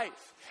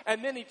life.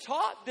 And then he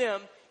taught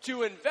them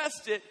to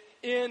invest it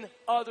in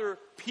other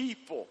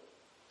people.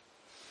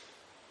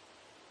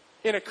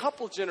 In a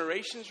couple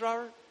generations,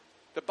 Robert,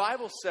 the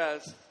Bible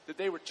says that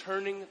they were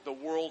turning the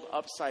world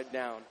upside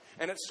down.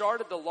 And it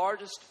started the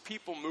largest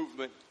people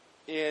movement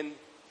in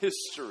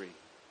history.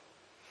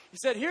 He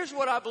said, here's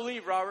what I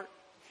believe, Robert.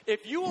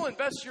 If you will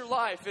invest your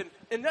life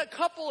in that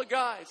couple of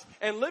guys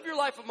and live your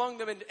life among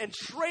them and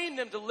train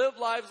them to live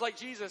lives like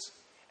Jesus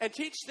and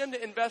teach them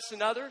to invest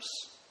in others,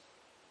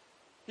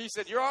 he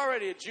said, you're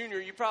already a junior.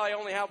 You probably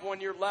only have 1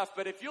 year left.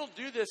 But if you'll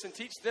do this and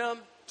teach them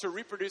to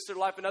reproduce their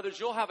life in others,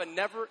 you'll have a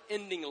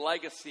never-ending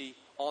legacy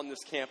on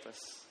this campus.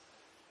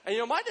 And,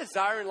 my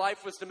desire in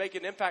life was to make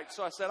an impact.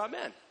 So I said, I'm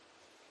in.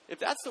 If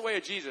that's the way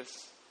of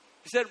Jesus.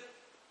 He said,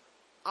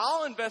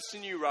 I'll invest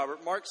in you,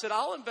 Robert. Mark said,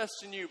 I'll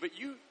invest in you, but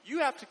you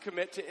have to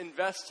commit to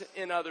invest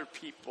in other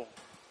people.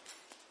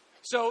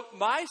 So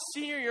my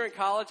senior year in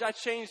college, I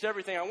changed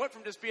everything. I went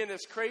from just being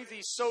this crazy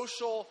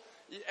social,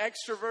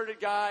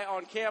 extroverted guy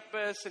on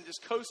campus and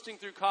just coasting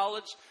through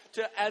college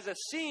to, as a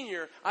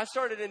senior, I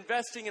started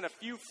investing in a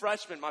few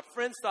freshmen. My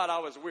friends thought I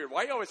was weird.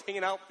 Why are you always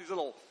hanging out with these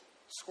little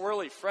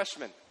squirrely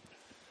freshmen?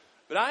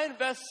 But I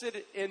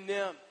invested in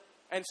them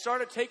and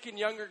started taking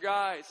younger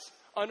guys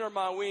under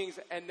my wings,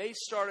 and they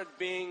started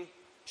being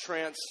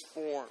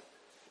transformed.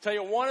 I'll tell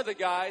you, one of the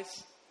guys,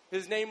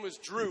 his name was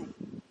Drew.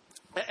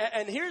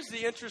 And here's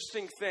the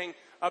interesting thing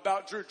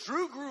about Drew.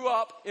 Drew grew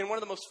up in one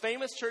of the most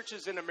famous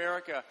churches in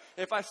America.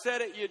 If I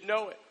said it, you'd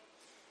know it.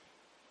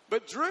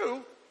 But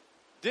Drew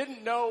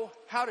didn't know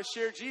how to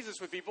share Jesus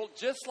with people,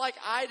 just like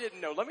I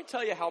didn't know. Let me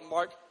tell you how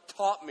Mark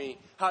taught me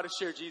how to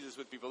share Jesus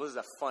with people. This is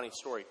a funny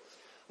story.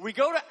 We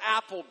go to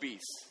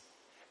Applebee's.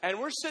 And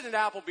we're sitting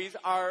at Applebee's.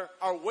 Our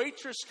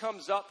waitress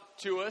comes up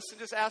to us and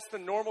just asks the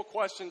normal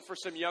question for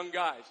some young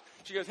guys.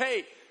 She goes,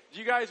 hey, do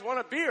you guys want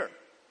a beer?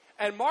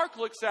 And Mark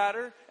looks at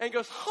her and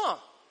goes,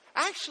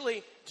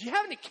 actually, do you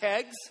have any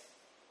kegs?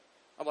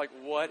 I'm like,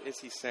 what is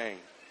he saying?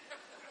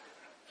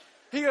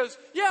 He goes,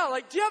 yeah,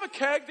 do you have a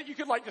keg that you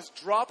could just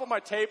drop on my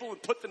table and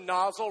put the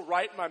nozzle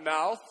right in my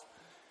mouth?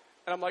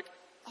 And I'm like,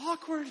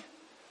 awkward.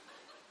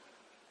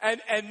 And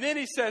then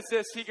he says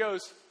this. He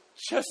goes,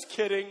 just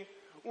kidding.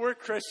 We're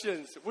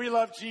Christians. We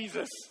love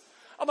Jesus.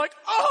 I'm like,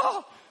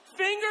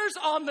 fingers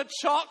on the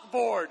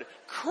chalkboard.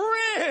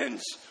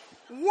 Cringe.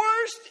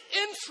 worst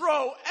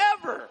intro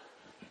ever.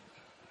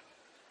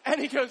 And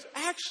he goes,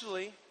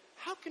 actually,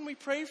 how can we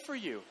pray for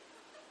you?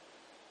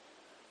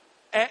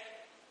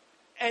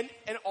 And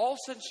all of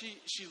a sudden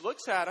she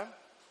looks at him,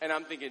 and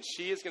I'm thinking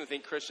she is going to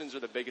think Christians are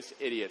the biggest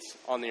idiots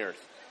on the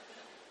earth.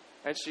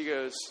 And she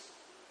goes,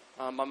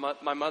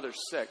 my mother's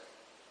sick.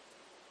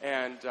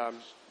 And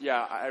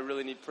yeah, I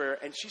really need prayer.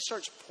 And she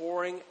starts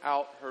pouring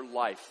out her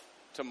life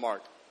to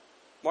Mark.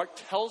 Mark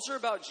tells her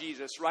about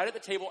Jesus right at the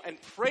table and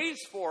prays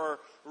for her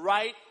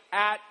right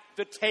at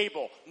the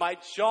table. My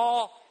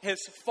jaw has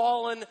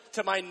fallen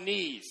to my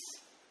knees.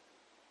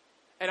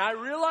 And I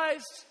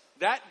realized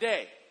that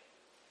day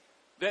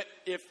that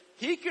if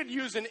he could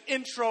use an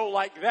intro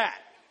like that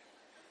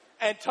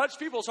and touch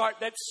people's heart,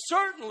 that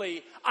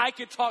certainly I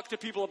could talk to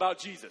people about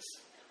Jesus.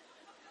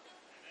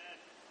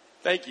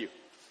 Thank you.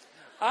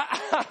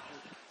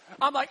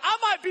 I'm like, I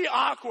might be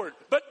awkward,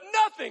 but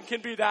nothing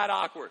can be that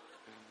awkward.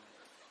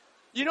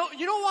 You know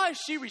why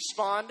she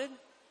responded?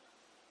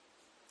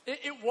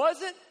 It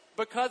wasn't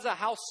because of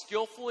how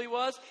skillful he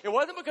was. It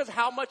wasn't because of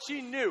how much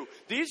he knew.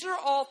 These are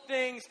all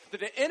things that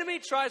the enemy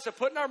tries to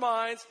put in our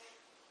minds.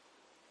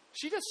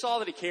 She just saw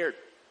that he cared.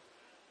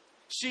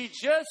 She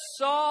just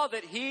saw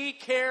that he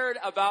cared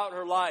about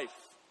her life.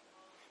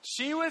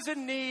 She was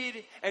in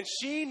need, and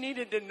she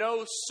needed to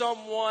know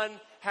someone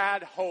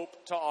had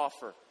hope to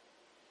offer.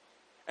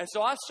 And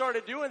so I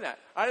started doing that.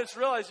 I just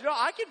realized,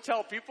 I can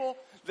tell people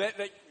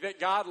that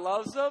God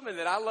loves them and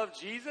that I love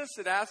Jesus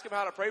and ask him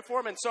how to pray for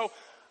them. And so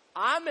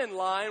I'm in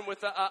line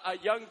with a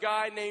young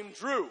guy named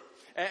Drew.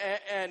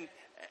 And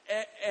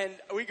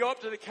we go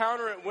up to the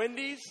counter at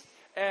Wendy's.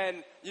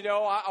 And,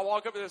 I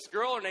walk up to this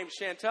girl, her name's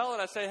Chantel,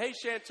 and I say, hey,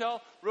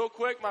 Chantel, real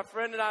quick, my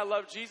friend and I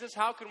love Jesus.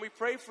 How can we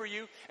pray for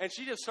you? And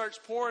she just starts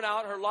pouring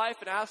out her life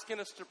and asking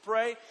us to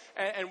pray.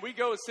 And we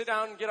go and sit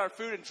down and get our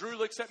food. And Drew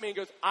looks at me and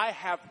goes, I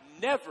have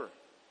never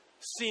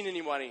seen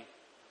anybody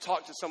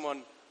talk to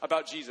someone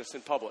about Jesus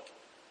in public.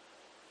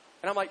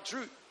 And I'm like,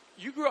 Drew,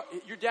 you grew up,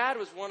 your dad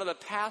was one of the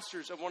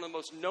pastors of one of the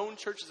most known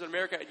churches in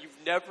America, and you've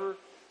never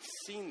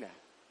seen that.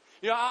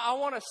 I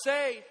want to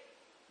say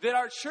that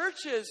our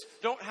churches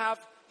don't have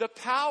the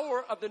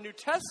power of the New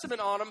Testament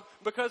on them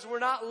because we're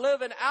not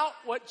living out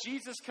what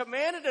Jesus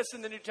commanded us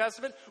in the New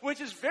Testament, which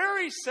is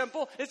very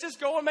simple. It's just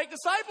go and make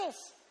disciples.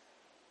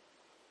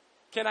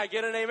 Can I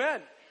get an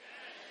amen?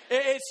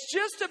 It's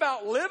just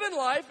about living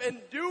life and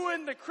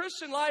doing the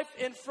Christian life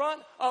in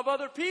front of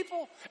other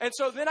people. And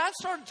so then I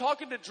started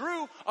talking to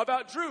Drew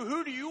about, Drew,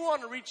 who do you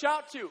want to reach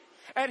out to?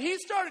 And he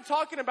started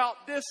talking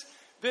about this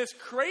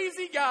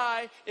crazy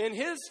guy in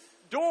his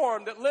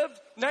dorm that lived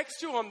next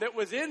to him that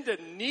was into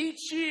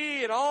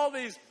Nietzsche and all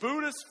these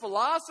Buddhist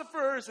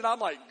philosophers. And I'm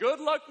like, good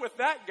luck with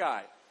that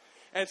guy.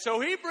 And so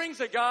he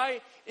brings a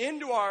guy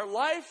into our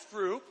life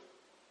group.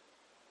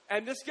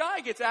 And this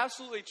guy gets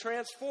absolutely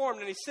transformed,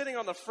 and he's sitting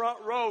on the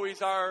front row.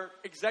 He's our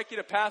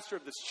executive pastor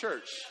of this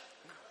church.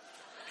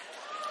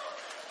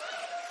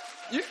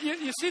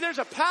 You see, there's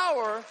a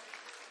power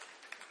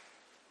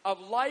of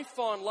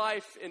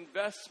life-on-life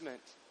investment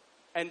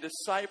and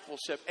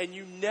discipleship, and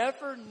you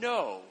never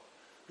know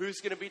who's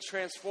going to be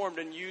transformed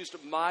and used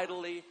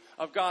mightily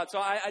of God. So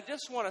I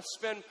just want to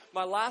spend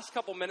my last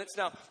couple minutes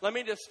now. Let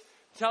me just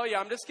tell you,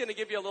 I'm just going to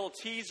give you a little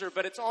teaser,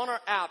 but it's on our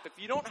app. If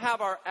you don't have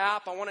our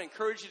app, I want to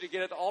encourage you to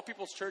get it, the All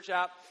People's Church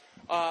app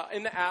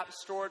in the App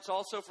Store. It's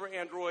also for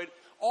Android.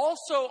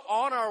 Also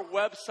on our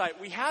website,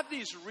 we have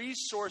these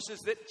resources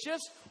that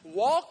just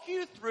walk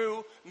you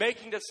through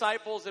making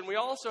disciples, and we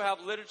also have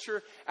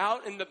literature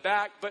out in the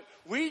back. But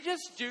we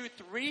just do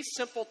 3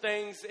 simple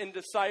things in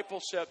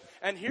discipleship,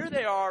 and here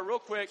they are real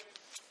quick.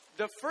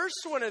 The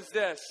first one is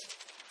this,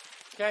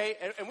 okay?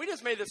 And we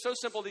just made this so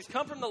simple. These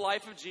come from the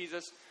life of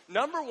Jesus.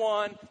 Number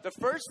 1, the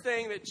first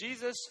thing that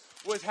Jesus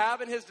was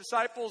having his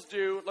disciples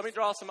do, let me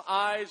draw some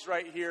eyes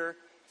right here.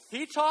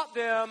 He taught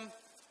them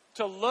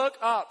to look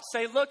up.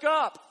 Say, look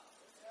up.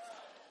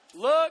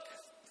 Look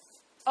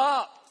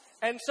up.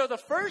 And so the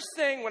first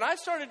thing, when I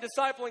started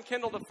discipling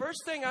Kendall, the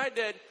first thing I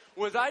did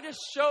was I just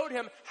showed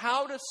him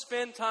how to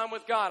spend time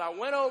with God. I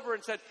went over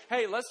and said,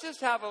 hey, let's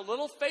just have a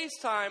little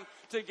FaceTime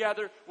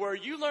together where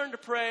you learn to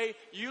pray,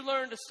 you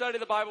learn to study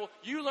the Bible,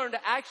 you learn to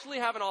actually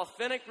have an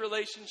authentic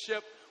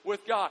relationship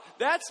with God.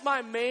 That's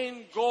my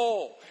main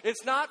goal.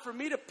 It's not for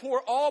me to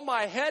pour all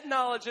my head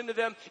knowledge into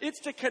them. It's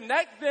to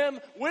connect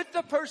them with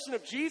the person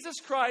of Jesus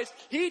Christ.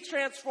 He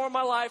transformed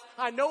my life.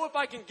 I know if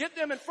I can get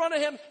them in front of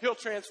him, he'll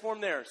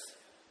transform theirs.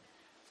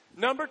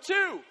 Number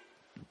 2,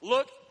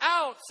 look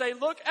out. Say,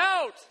 look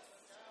out.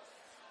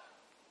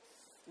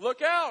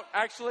 Look out.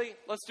 Actually,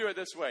 let's do it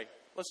this way.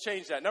 Let's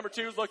change that. Number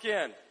 2, look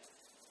in.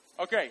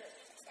 Okay.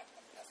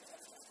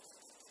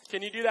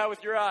 Can you do that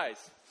with your eyes?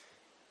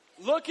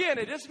 Look in.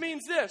 It just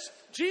means this.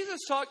 Jesus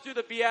talked through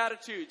the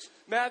Beatitudes,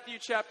 Matthew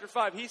chapter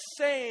 5. He's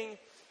saying,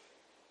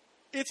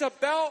 It's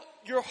about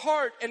your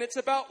heart, and it's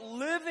about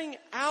living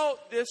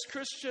out this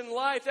Christian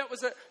life. That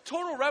was a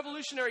total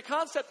revolutionary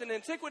concept in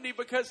antiquity,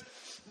 because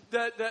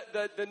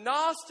the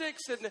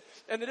Gnostics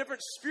and the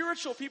different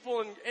spiritual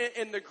people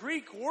in the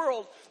Greek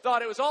world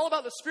thought it was all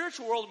about the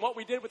spiritual world, and what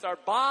we did with our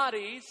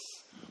bodies,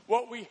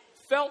 what we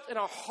felt in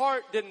our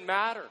heart didn't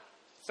matter.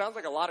 Sounds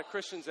like a lot of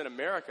Christians in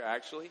America,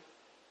 actually.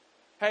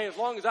 Hey, as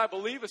long as I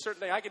believe a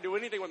certain thing, I can do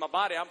anything with my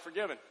body, I'm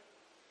forgiven.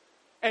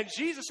 And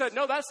Jesus said,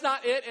 no, that's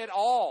not it at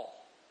all.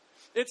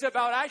 It's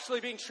about actually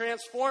being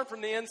transformed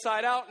from the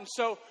inside out. And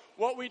so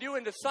what we do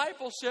in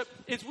discipleship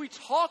is we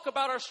talk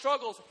about our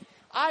struggles.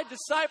 I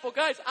disciple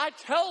guys. I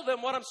tell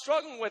them what I'm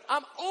struggling with.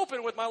 I'm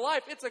open with my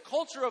life. It's a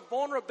culture of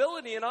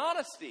vulnerability and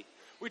honesty.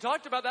 We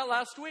talked about that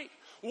last week.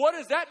 What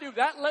does that do?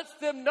 That lets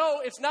them know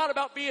it's not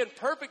about being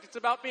perfect. It's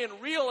about being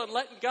real and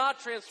letting God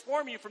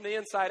transform you from the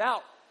inside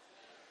out.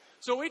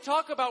 So we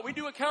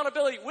do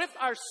accountability with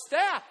our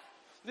staff.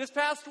 This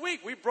past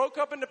week, we broke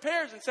up into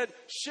pairs and said,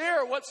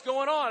 share what's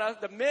going on.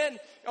 The men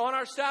on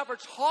our staff are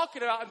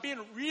talking about and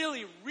being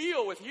really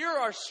real with, here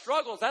are our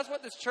struggles. That's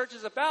what this church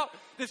is about.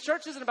 This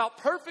church isn't about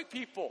perfect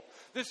people.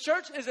 This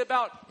church is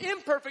about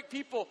imperfect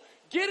people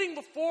getting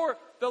before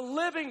the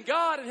living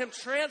God and Him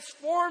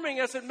transforming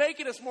us and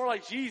making us more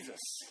like Jesus.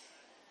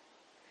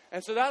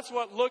 And so that's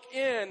what Look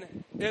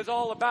In is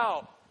all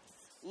about.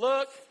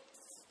 Look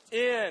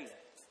in.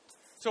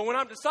 So when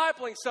I'm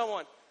discipling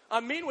someone,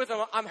 I'm meeting with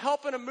them. I'm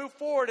helping them move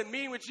forward and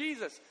meeting with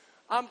Jesus.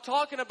 I'm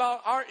talking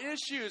about our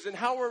issues and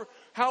how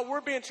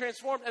we're being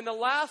transformed. And the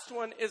last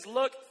one is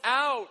look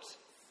out.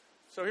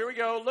 So here we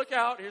go. Look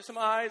out. Here's some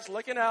eyes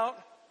looking out.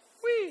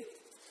 Whee!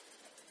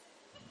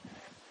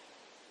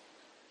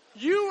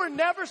 You were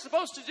never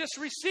supposed to just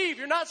receive.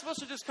 You're not supposed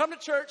to just come to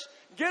church,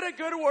 get a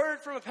good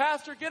word from a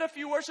pastor, get a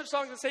few worship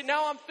songs and say,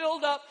 now I'm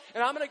filled up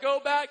and I'm going to go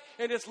back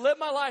and just live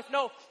my life.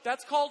 No,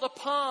 that's called a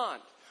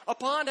pond. A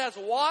pond has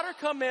water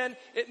come in,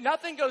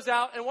 nothing goes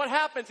out, and what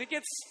happens? It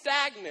gets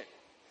stagnant.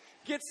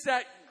 Gets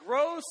that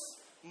gross,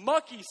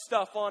 mucky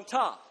stuff on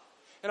top.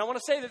 And I want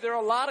to say that there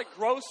are a lot of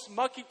gross,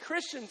 mucky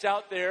Christians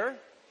out there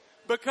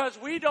because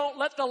we don't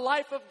let the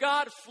life of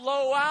God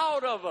flow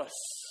out of us.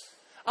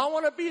 I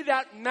want to be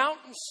that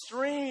mountain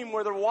stream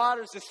where the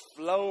water's just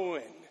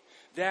flowing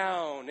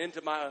down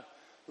into my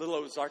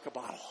little Ozarka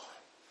bottle.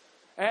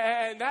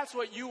 And that's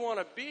what you want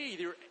to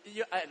be,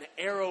 an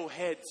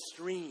arrowhead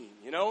stream.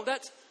 You know,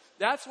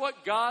 that's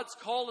what God's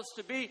called us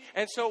to be.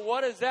 And so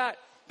what is that?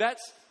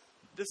 That's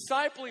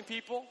discipling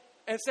people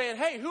and saying,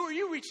 hey, who are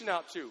you reaching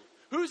out to?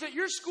 Who's at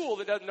your school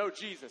that doesn't know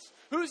Jesus?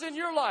 Who's in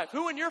your life?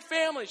 Who in your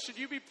family should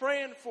you be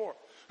praying for?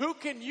 Who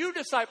can you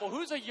disciple?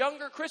 Who's a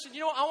younger Christian?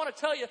 You know, I want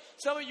to tell you,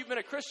 some of you have been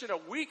a Christian a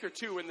week or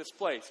two in this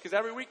place, because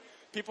every week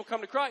people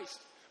come to Christ.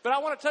 But I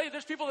want to tell you,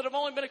 there's people that have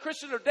only been a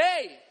Christian a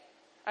day,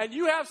 and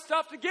you have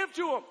stuff to give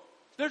to them.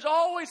 There's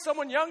always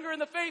someone younger in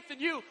the faith than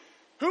you.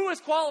 Who is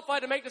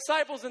qualified to make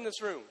disciples in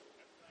this room?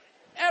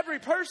 Every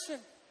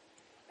person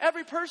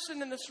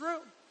in this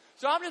room.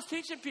 So I'm just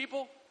teaching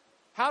people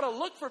how to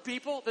look for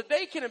people that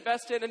they can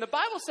invest in. And the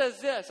Bible says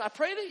this, I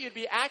pray that you'd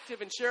be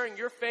active in sharing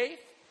your faith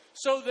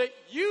so that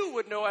you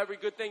would know every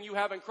good thing you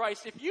have in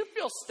Christ. If you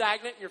feel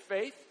stagnant in your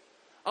faith,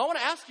 I want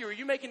to ask you, are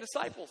you making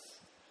disciples?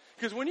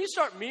 Because when you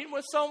start meeting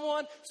with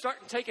someone,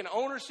 starting taking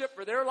ownership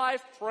for their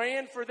life,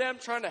 praying for them,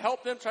 trying to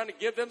help them, trying to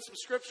give them some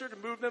scripture to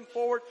move them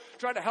forward,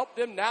 trying to help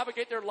them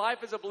navigate their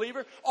life as a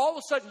believer, all of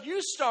a sudden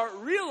you start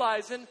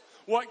realizing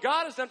what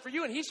God has done for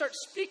you, and He starts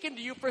speaking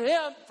to you for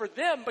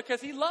them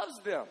because He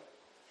loves them.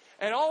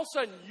 And all of a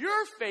sudden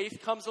your faith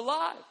comes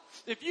alive.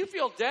 If you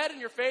feel dead in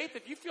your faith,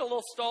 if you feel a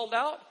little stalled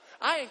out,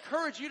 I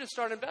encourage you to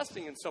start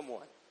investing in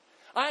someone.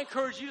 I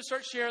encourage you to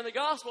start sharing the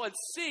gospel and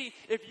see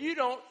if you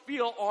don't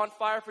feel on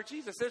fire for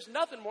Jesus. There's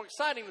nothing more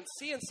exciting than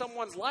seeing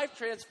someone's life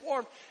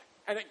transformed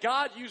and that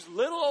God used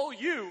little old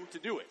you to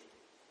do it.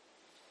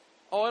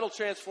 Oh, it'll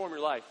transform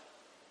your life.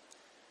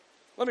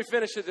 Let me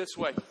finish it this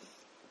way.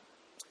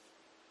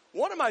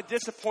 One of my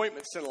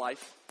disappointments in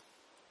life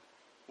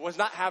was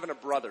not having a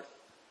brother.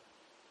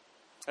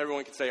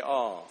 Everyone can say,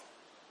 oh,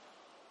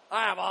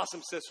 I have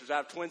awesome sisters. I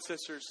have twin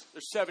sisters.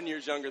 They're 7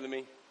 years younger than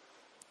me.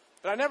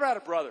 But I never had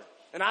a brother.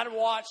 And I'd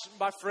watch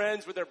my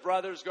friends with their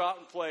brothers go out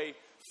and play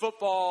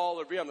football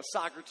or be on the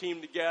soccer team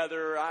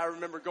together. I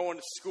remember going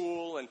to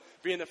school and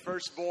being the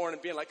firstborn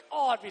and being like,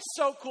 oh, it'd be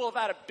so cool if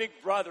I had a big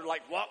brother,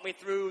 like walk me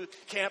through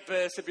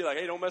campus and be like,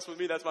 hey, don't mess with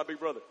me. That's my big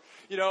brother.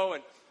 You know,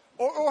 and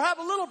or have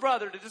a little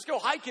brother to just go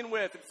hiking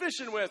with and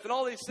fishing with and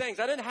all these things.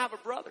 I didn't have a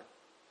brother.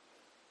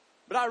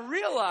 But I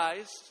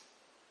realized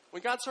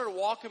when God started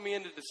walking me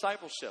into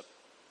discipleship,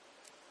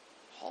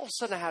 all of a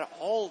sudden I had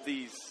all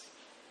these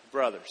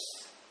brothers.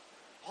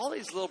 All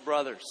these little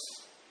brothers.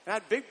 And I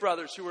had big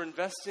brothers who were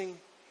investing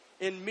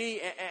in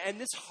me. And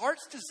this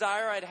heart's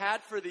desire I'd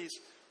had for these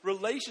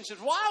relationships.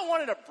 Why I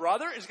wanted a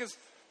brother is because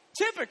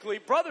typically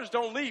brothers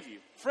don't leave you.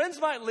 Friends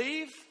might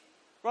leave,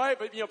 right?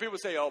 But, you know, people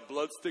say, oh,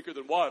 blood's thicker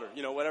than water.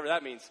 You know, whatever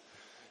that means.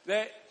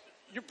 That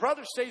your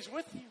brother stays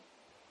with you.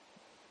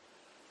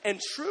 And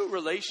true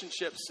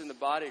relationships in the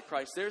body of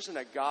Christ, there's an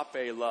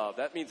agape love.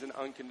 That means an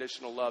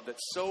unconditional love that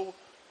so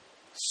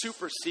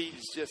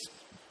supersedes just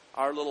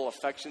our little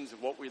affections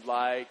of what we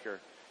like. Or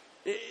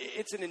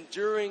it's an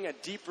enduring, a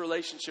deep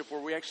relationship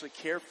where we actually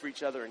care for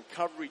each other and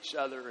cover each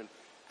other and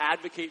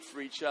advocate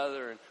for each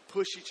other and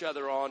push each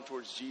other on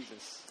towards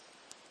Jesus.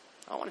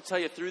 I want to tell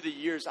you, through the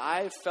years,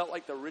 I've felt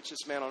like the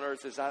richest man on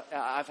earth.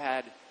 I've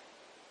had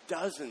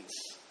dozens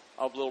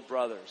of little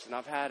brothers, and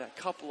I've had a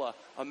couple of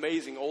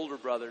amazing older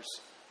brothers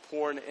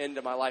pouring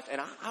into my life.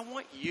 And I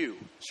want you,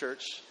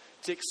 church,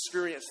 to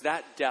experience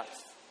that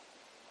depth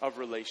of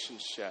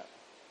relationship.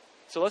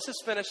 So let's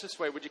just finish this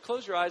way. Would you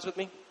close your eyes with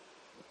me?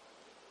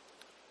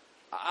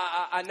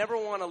 I never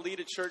want to lead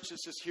a church that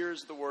just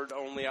hears the word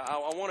only. I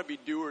want to be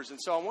doers. And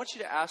so I want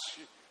you to ask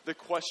the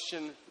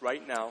question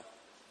right now.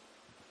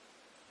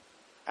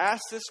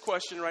 Ask this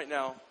question right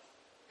now.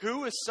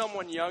 Who is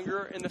someone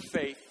younger in the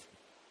faith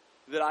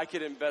that I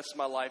could invest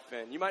my life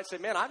in? You might say,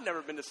 man, I've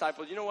never been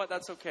discipled. You know what?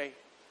 That's okay.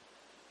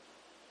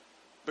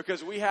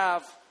 Because we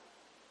have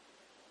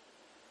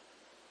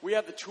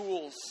the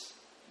tools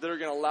that are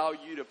going to allow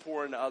you to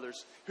pour into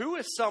others. Who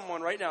is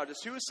someone right now,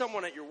 who is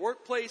someone at your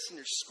workplace, in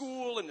your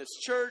school, in this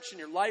church, in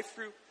your life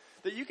group,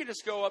 that you can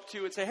just go up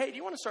to and say, hey, do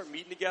you want to start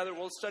meeting together and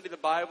we'll study the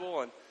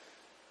Bible and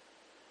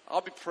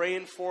I'll be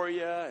praying for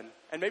you.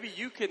 And maybe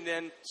you can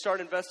then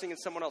start investing in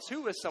someone else.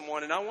 Who is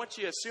someone? And I want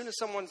you, as soon as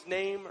someone's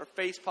name or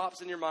face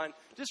pops in your mind,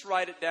 just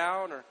write it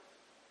down or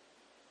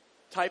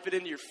type it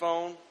into your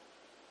phone.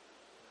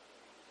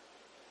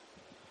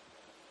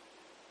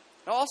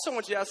 I also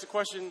want you to ask the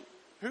question,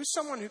 who's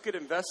someone who could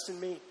invest in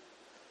me?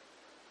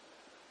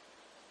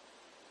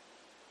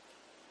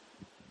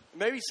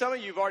 Maybe some of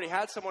you have already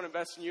had someone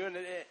invest in you, and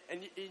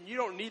you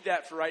don't need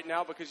that for right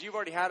now because you've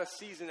already had a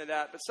season of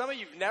that. But some of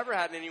you have never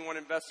had anyone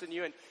invest in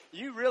you, and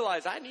you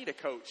realize, I need a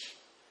coach.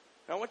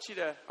 And I want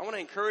to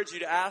encourage you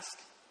to ask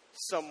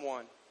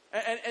someone.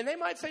 And they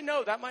might say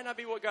no, that might not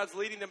be what God's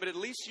leading them, but at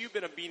least you've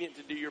been obedient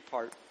to do your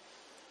part.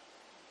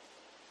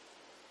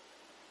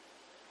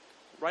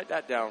 Write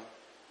that down.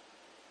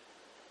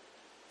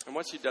 And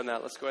once you've done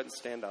that, let's go ahead and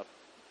stand up.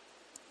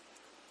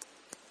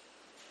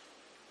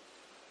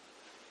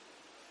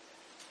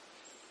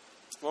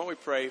 Why don't we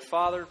pray?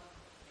 Father,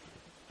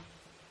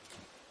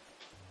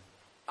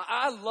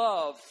 I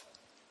love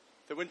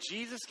that when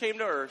Jesus came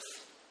to earth,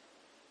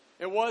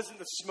 it wasn't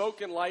the smoke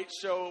and light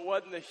show. It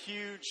wasn't the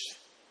huge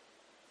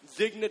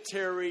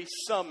dignitary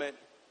summit.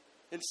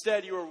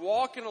 Instead, you were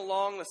walking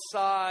along the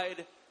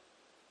side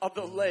of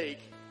the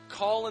lake,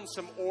 calling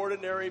some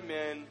ordinary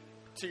men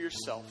to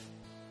yourself.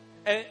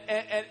 And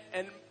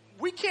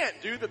we can't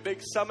do the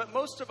big summit.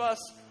 Most of us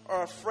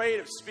are afraid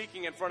of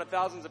speaking in front of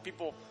thousands of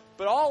people.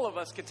 But all of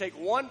us can take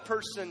one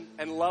person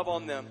and love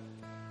on them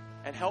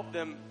and help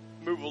them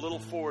move a little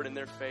forward in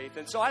their faith.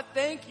 And so I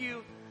thank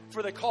you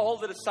for the call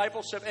to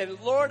discipleship. And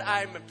Lord,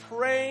 I'm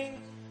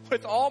praying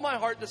with all my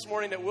heart this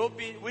morning that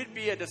we'd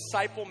be a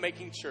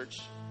disciple-making church.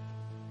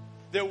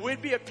 That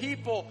we'd be a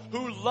people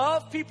who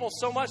love people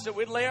so much that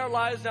we'd lay our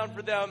lives down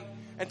for them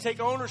and take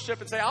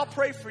ownership and say, I'll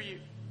pray for you.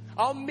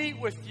 I'll meet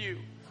with you.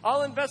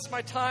 I'll invest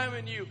my time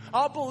in you.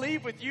 I'll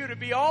believe with you to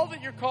be all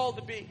that you're called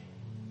to be.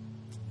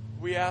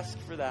 We ask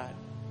for that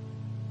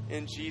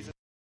in Jesus' name.